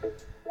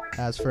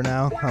 As for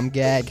now, I'm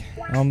Gag.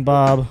 I'm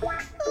Bob.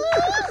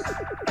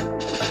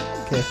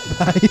 Okay,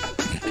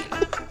 bye.